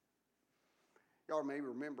 Y'all may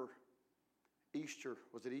remember Easter.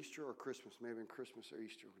 Was it Easter or Christmas? Maybe Christmas or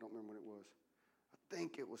Easter. I don't remember when it was. I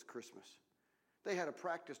think it was Christmas. They had a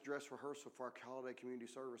practice dress rehearsal for our holiday community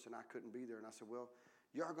service, and I couldn't be there. And I said, "Well,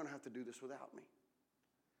 you are going to have to do this without me."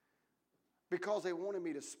 Because they wanted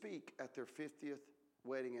me to speak at their 50th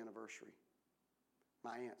wedding anniversary.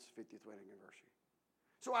 My aunt's 50th wedding anniversary.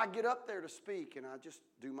 So I get up there to speak, and I just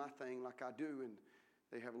do my thing like I do. And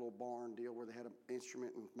they have a little barn deal where they had an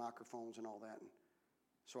instrument and microphones and all that. And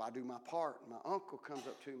so I do my part. And my uncle comes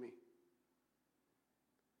up to me.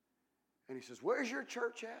 And he says, "Where's your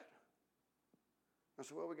church at?" I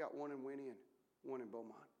said, "Well, we got one in Winnie and one in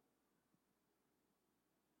Beaumont."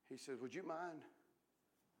 He says, "Would you mind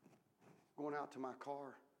going out to my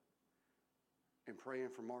car and praying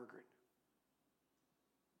for Margaret?"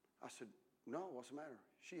 I said, "No, what's the matter?"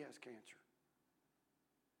 "She has cancer."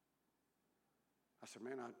 I said,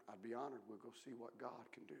 "Man, I'd be honored. We'll go see what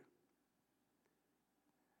God can do."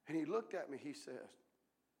 And he looked at me. He says,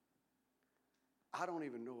 "I don't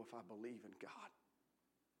even know if I believe in God.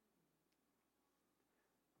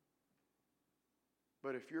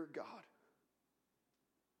 But if your God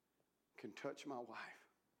can touch my wife,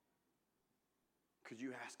 could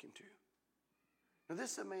you ask him to?" Now,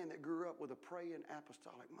 this is a man that grew up with a praying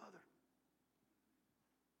apostolic mother.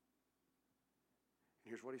 And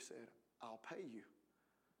here's what he said: "I'll pay you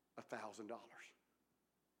 $1,000.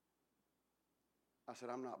 I said,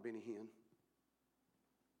 "I'm not Benny Hinn.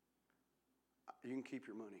 You can keep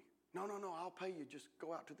your money." No, I'll pay you. Just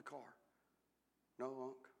go out to the car." "No,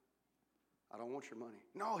 Unc, I don't want your money."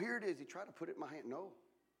 "No, here it is." He tried to put it in my hand. No.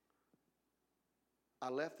 I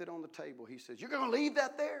left it on the table. He says, "You're going to leave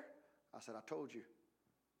that there?" I said, "I told you,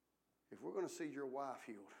 if we're going to see your wife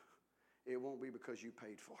healed, it won't be because you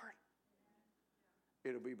paid for it.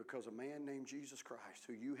 It'll be because a man named Jesus Christ,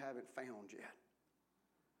 who you haven't found yet,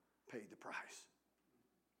 paid the price."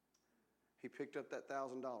 He picked up that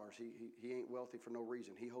 $1,000. He ain't wealthy for no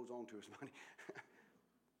reason. He holds on to his money.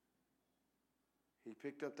 He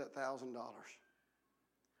picked up that $1,000.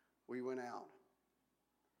 We went out,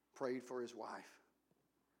 prayed for his wife.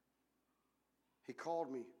 He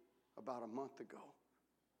called me about a month ago.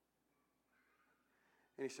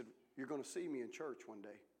 And he said, "You're going to see me in church one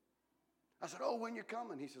day." I said, "Oh, when you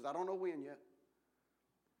coming?" He says, "I don't know when yet."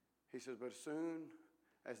 He says, "But as soon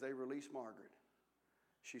as they release Margaret,"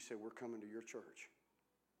 she said, "we're coming to your church."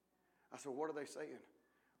 I said, "What are they saying?"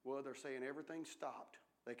 "Well, they're saying everything stopped.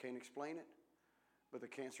 They can't explain it, but the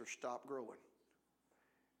cancer stopped growing.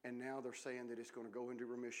 And now they're saying that it's going to go into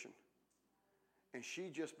remission." And she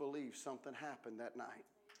just believes something happened that night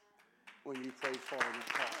when you prayed for her in the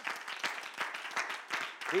car.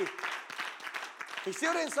 He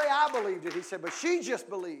still didn't say I believed it. He said, "But she just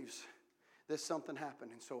believes that something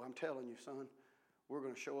happened." And so I'm telling you, son, we're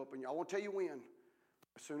going to show up. And I won't tell you when.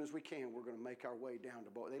 As soon as we can, we're going to make our way down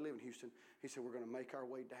to Beaumont. They live in Houston. He said, "We're going to make our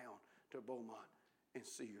way down to Beaumont and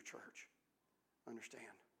see your church."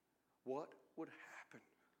 Understand what would happen?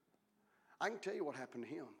 I can tell you what happened to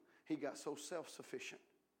him. He got so self-sufficient.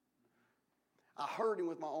 I heard him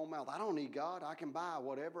with my own mouth. "I don't need God. I can buy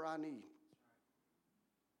whatever I need."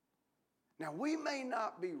 Now, we may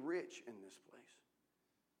not be rich in this place,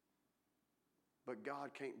 But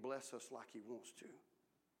God can't bless us like He wants to.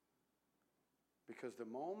 Because the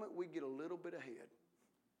moment we get a little bit ahead,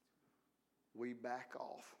 we back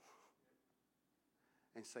off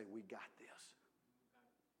and say, we got this.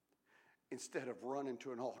 Instead of running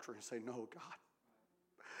to an altar and say, no, God,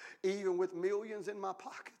 even with millions in my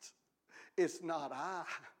pockets, it's not I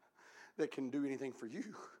that can do anything for you.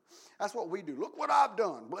 That's what we do. Look what I've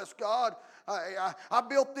done. Bless God. I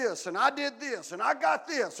built this, and I did this, and I got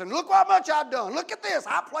this, and look how much I've done. Look at this.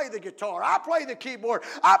 I play the guitar. I play the keyboard.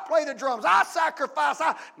 I play the drums. I sacrifice.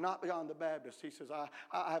 Not John the Baptist. He says, I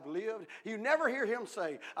have lived. You never hear him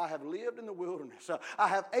say, I have lived in the wilderness. I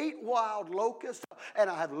have ate wild locusts, and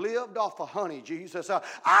I have lived off of honey, Jesus.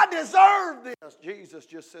 I deserve this. Jesus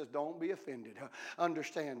just says, don't be offended.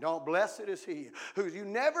 Understand. Don't. Blessed is he who you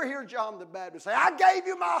never hear John the Baptist say, I gave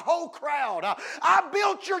you my whole crowd. I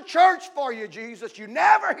built your church for you, Jesus. You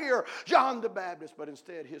never hear John the Baptist, but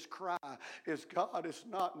instead his cry is, God, it's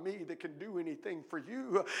not me that can do anything for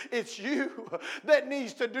you. It's you that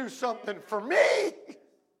needs to do something for me.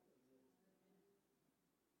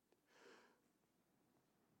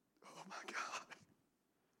 Oh my God.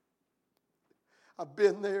 I've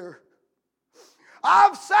been there.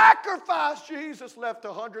 I've sacrificed. Jesus left a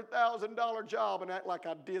 $100,000 job and act like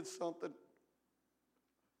I did something.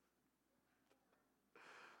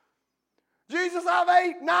 Jesus, I've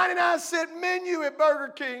ate 99-cent menu at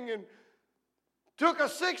Burger King and took a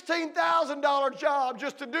 $16,000 job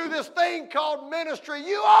just to do this thing called ministry.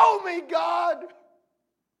 You owe me, God.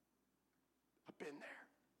 I've been there.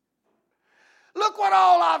 Look what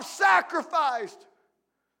all I've sacrificed.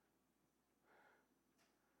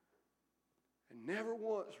 And never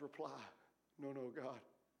once reply, no, God,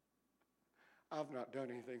 I've not done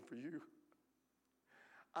anything for you.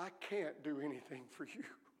 I can't do anything for you.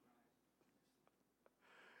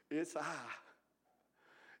 It's I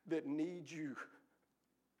that need you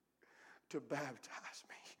to baptize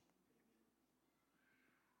me.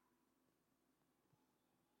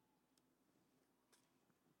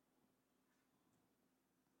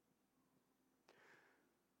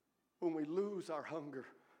 When we lose our hunger,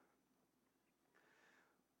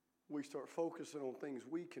 we start focusing on things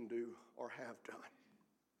we can do or have done.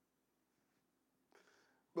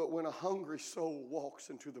 But when a hungry soul walks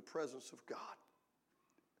into the presence of God,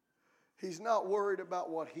 he's not worried about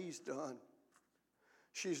what he's done.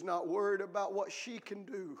 She's not worried about what she can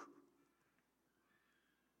do.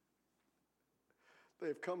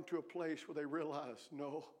 They've come to a place where they realize,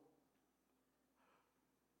 no,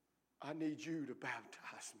 I need you to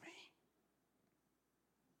baptize me.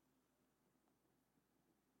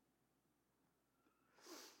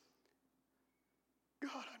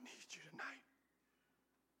 God, I need you tonight.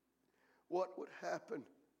 What would happen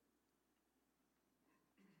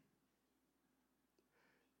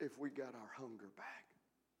if we got our hunger back?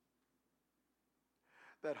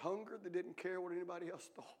 That hunger that didn't care what anybody else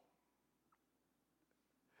thought.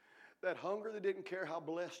 That hunger that didn't care how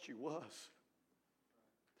blessed you was.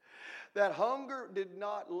 That hunger did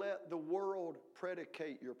not let the world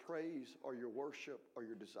predicate your praise or your worship or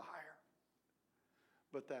your desire.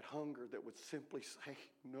 But that hunger that would simply say,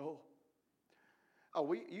 no.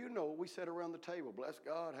 We sat around the table. Bless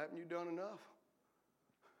God, haven't you done enough?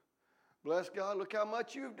 Bless God, look how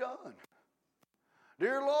much you've done.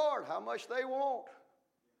 Dear Lord, how much they want.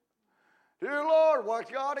 Dear Lord,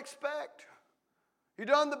 what God expect. You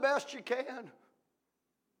done the best you can.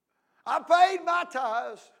 I paid my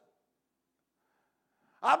tithes.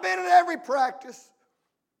 I've been at every practice.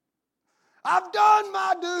 I've done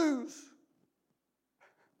my dues.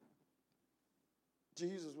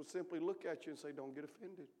 Jesus would simply look at you and say, don't get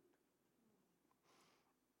offended.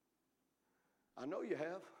 I know you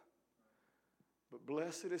have. But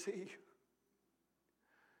blessed is he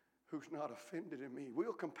who's not offended in me.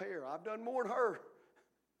 We'll compare. I've done more than her.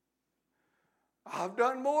 I've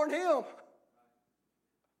done more than him.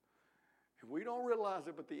 And we don't realize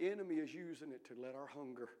it, but the enemy is using it to let our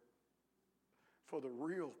hunger for the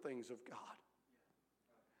real things of God.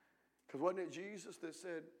 Because wasn't it Jesus that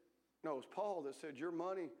said, no, it was Paul that said,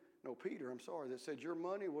 Peter, that said, your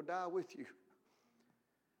money will die with you.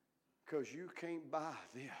 Because you can't buy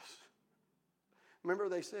this. Remember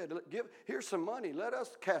they said, here's some money. Let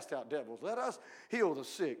us cast out devils. Let us heal the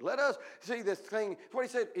sick. Let us see this thing. That's what he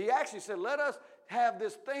said. He actually said, let us have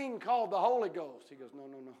this thing called the Holy Ghost. He goes, no.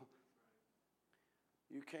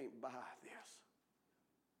 You can't buy this.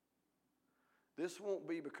 This won't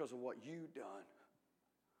be because of what you've done.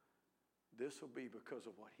 This will be because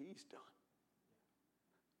of what he's done.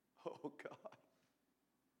 Oh, God.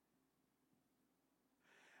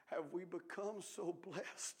 Have we become so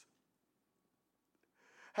blessed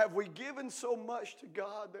Have we given so much to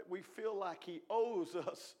God that we feel like He owes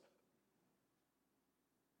us?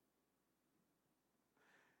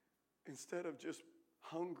 Instead of just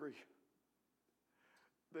hungry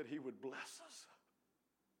that He would bless us.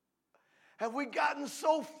 Have we gotten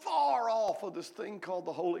so far off of this thing called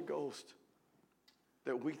the Holy Ghost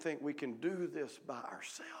that we think we can do this by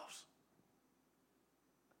ourselves?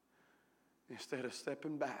 Instead of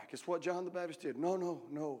stepping back. It's what John the Baptist did. No.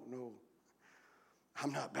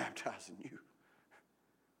 I'm not baptizing you.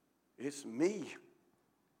 It's me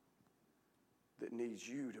that needs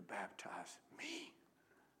you to baptize me.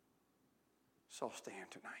 So I'll stand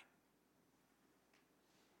tonight.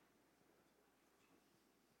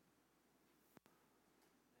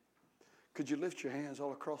 Could you lift your hands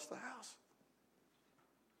all across the house?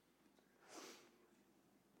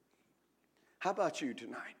 How about you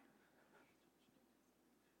tonight?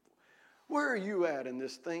 Where are you at in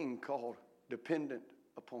this thing called dependent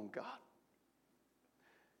upon God?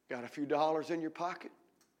 Got a few dollars in your pocket?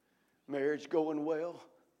 Marriage going well?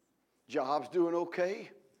 Job's doing okay?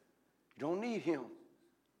 You don't need Him.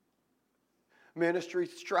 Ministry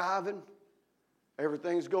striving?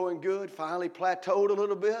 Everything's going good? Finally plateaued a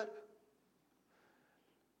little bit?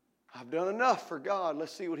 I've done enough for God.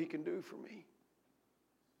 Let's see what He can do for me.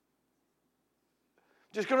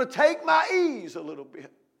 Just going to take my ease a little bit.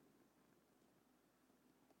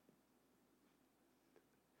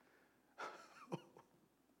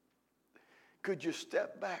 Could you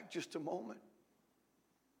step back just a moment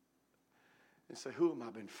and say, who am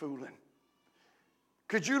I been fooling?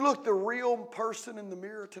 Could you look the real person in the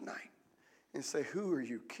mirror tonight and say, who are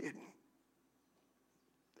you kidding?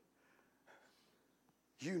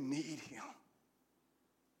 You need Him.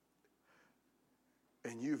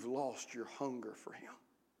 And you've lost your hunger for Him.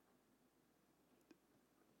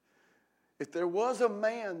 If there was a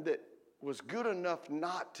man that was good enough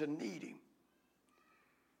not to need Him,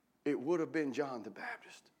 it would have been John the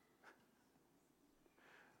Baptist.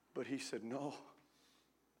 But he said, no,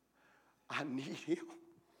 I need Him.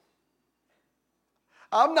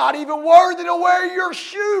 I'm not even worthy to wear your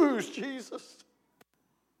shoes, Jesus.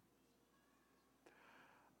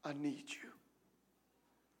 I need you.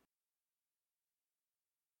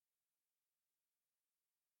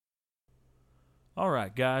 All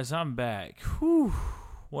right, guys, I'm back. Whew,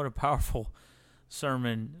 what a powerful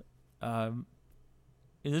sermon.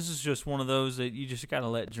 This is just one of those that you just got to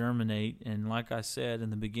let germinate. And like I said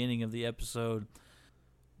in the beginning of the episode,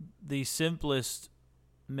 the simplest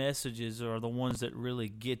messages are the ones that really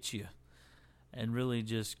get you and really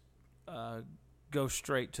just go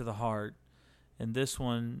straight to the heart. And this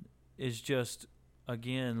one is just,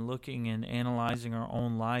 again, looking and analyzing our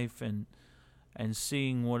own life and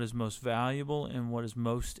seeing what is most valuable and what is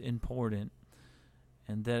most important,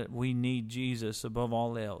 and that we need Jesus above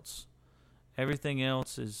all else. Everything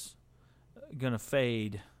else is going to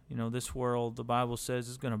fade. You know, this world, the Bible says,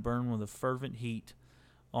 is going to burn with a fervent heat.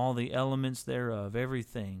 All the elements thereof,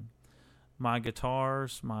 everything. My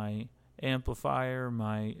guitars, my amplifier,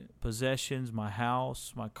 my possessions, my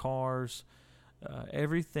house, my cars,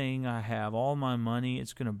 everything I have, all my money,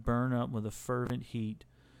 it's going to burn up with a fervent heat.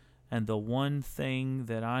 And the one thing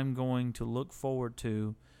that I'm going to look forward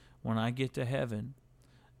to when I get to heaven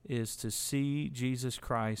is to see Jesus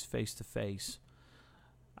Christ face to face.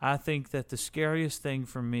 I think that the scariest thing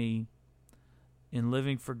for me in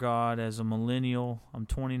living for God as a millennial, I'm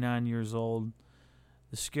 29 years old,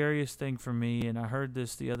 the scariest thing for me, and I heard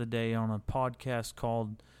this the other day on a podcast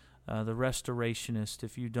called The Restorationist.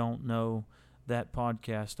 If you don't know that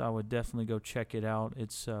podcast, I would definitely go check it out.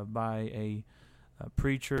 It's by a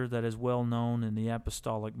preacher that is well known in the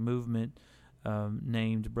apostolic movement,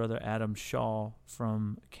 named Brother Adam Shaw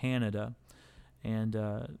from Canada, and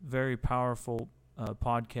very powerful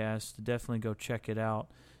podcast. Definitely go check it out.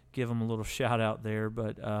 Give them a little shout out there.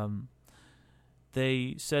 But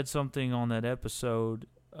they said something on that episode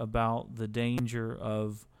about the danger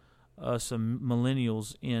of us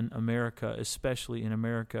millennials in America, especially in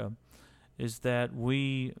America, is that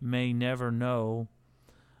we may never know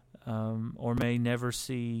or may never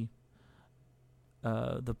see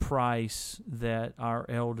the price that our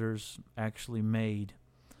elders actually made.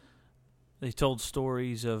 They told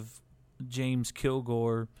stories of James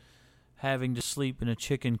Kilgore having to sleep in a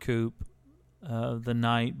chicken coop the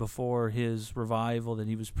night before his revival that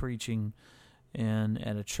he was preaching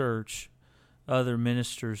at a church. Other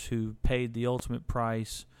ministers who paid the ultimate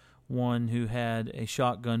price, one who had a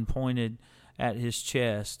shotgun pointed at his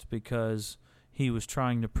chest because he was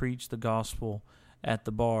trying to preach the gospel at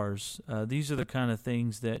the bars. These are the kind of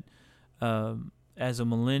things that, as a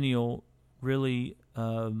millennial, really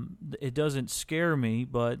it doesn't scare me,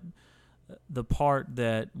 but the part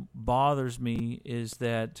that bothers me is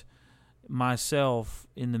that myself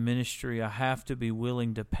in the ministry, I have to be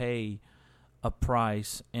willing to pay a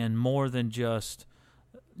price, and more than just,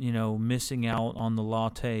 missing out on the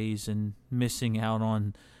lattes and missing out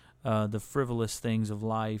on the frivolous things of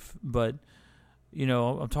life. But,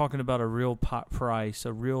 I'm talking about a real price,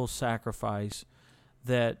 a real sacrifice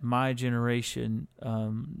that my generation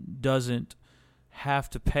doesn't have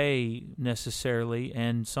to pay necessarily,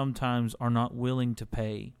 and sometimes are not willing to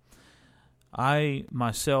pay. I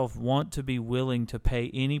myself want to be willing to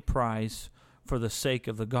pay any price for the sake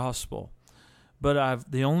of the gospel.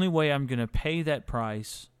 But the only way I'm going to pay that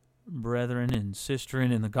price, brethren and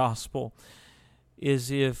sisterin in the gospel,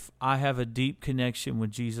 is if I have a deep connection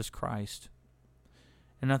with Jesus Christ.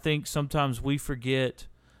 And I think sometimes we forget,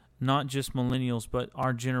 not just millennials, but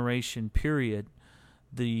our generation, period,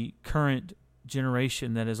 the current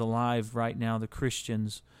generation that is alive right now, the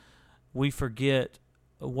Christians, we forget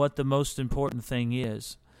what the most important thing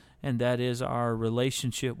is, and that is our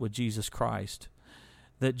relationship with Jesus Christ.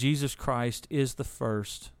 That Jesus Christ is the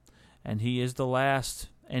first, and He is the last,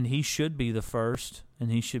 and He should be the first,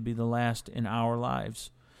 and He should be the last in our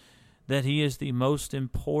lives. That He is the most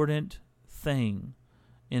important thing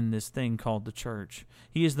in this thing called the church.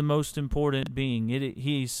 He is the most important being.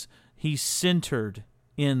 He's centered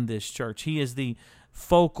in this church. He is the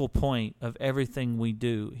focal point of everything we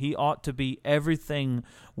do. He ought to be everything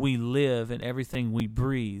we live and everything we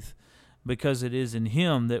breathe, because it is in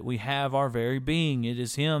Him that we have our very being. It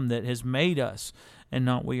is Him that has made us and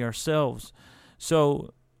not we ourselves.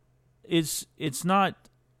 So it's not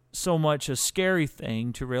so much a scary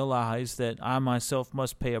thing to realize that I myself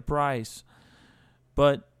must pay a price.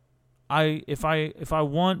 But if I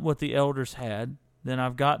want what the elders had, then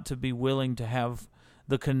I've got to be willing to have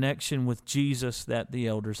the connection with Jesus that the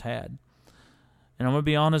elders had. And I'm going to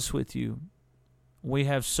be honest with you. We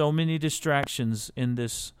have so many distractions in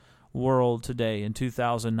this world today in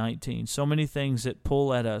 2019. So many things that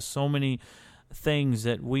pull at us. So many things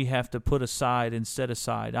that we have to put aside and set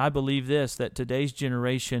aside. I believe this, that today's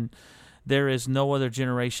generation, there is no other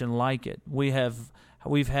generation like it.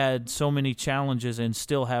 We've had so many challenges and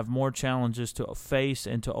still have more challenges to face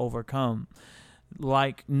and to overcome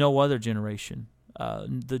like no other generation.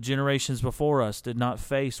 The generations before us did not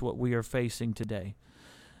face what we are facing today.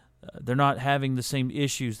 They're not having the same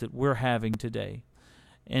issues that we're having today.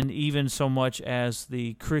 And even so much as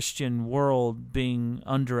the Christian world being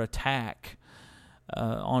under attack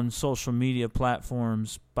on social media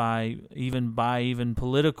platforms by even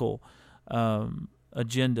political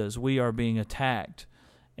agendas, we are being attacked.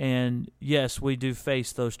 And yes, we do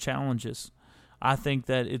face those challenges. I think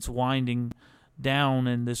that it's winding down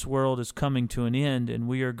and this world is coming to an end, and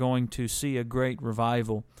we are going to see a great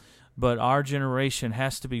revival. But our generation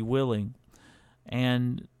has to be willing,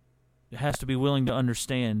 and has to be willing to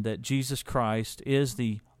understand that Jesus Christ is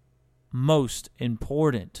the most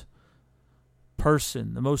important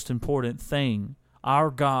person, the most important thing. Our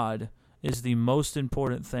God is the most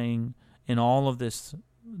important thing in all of this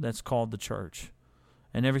that's called the church.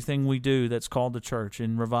 And everything we do that's called the church,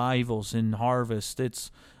 in revivals, in harvest,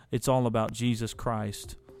 it's all about Jesus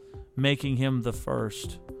Christ, making Him the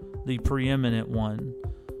first, the preeminent one,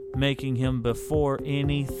 making Him before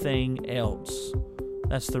anything else.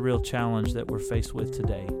 That's the real challenge that we're faced with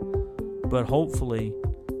today. But hopefully,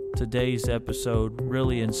 today's episode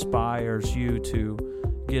really inspires you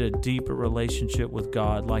to get a deeper relationship with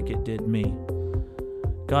God like it did me.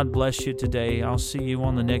 God bless you today. I'll see you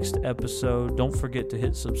on the next episode. Don't forget to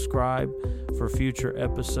hit subscribe for future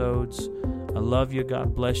episodes. I love you.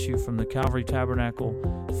 God bless you from the Calvary Tabernacle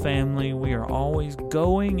family. We are always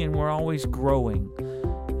going and we're always growing,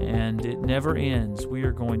 and it never ends. We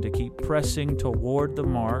are going to keep pressing toward the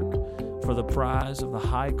mark for the prize of the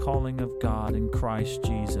high calling of God in Christ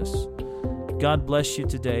Jesus. God bless you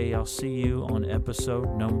today. I'll see you on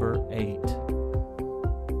episode number 8.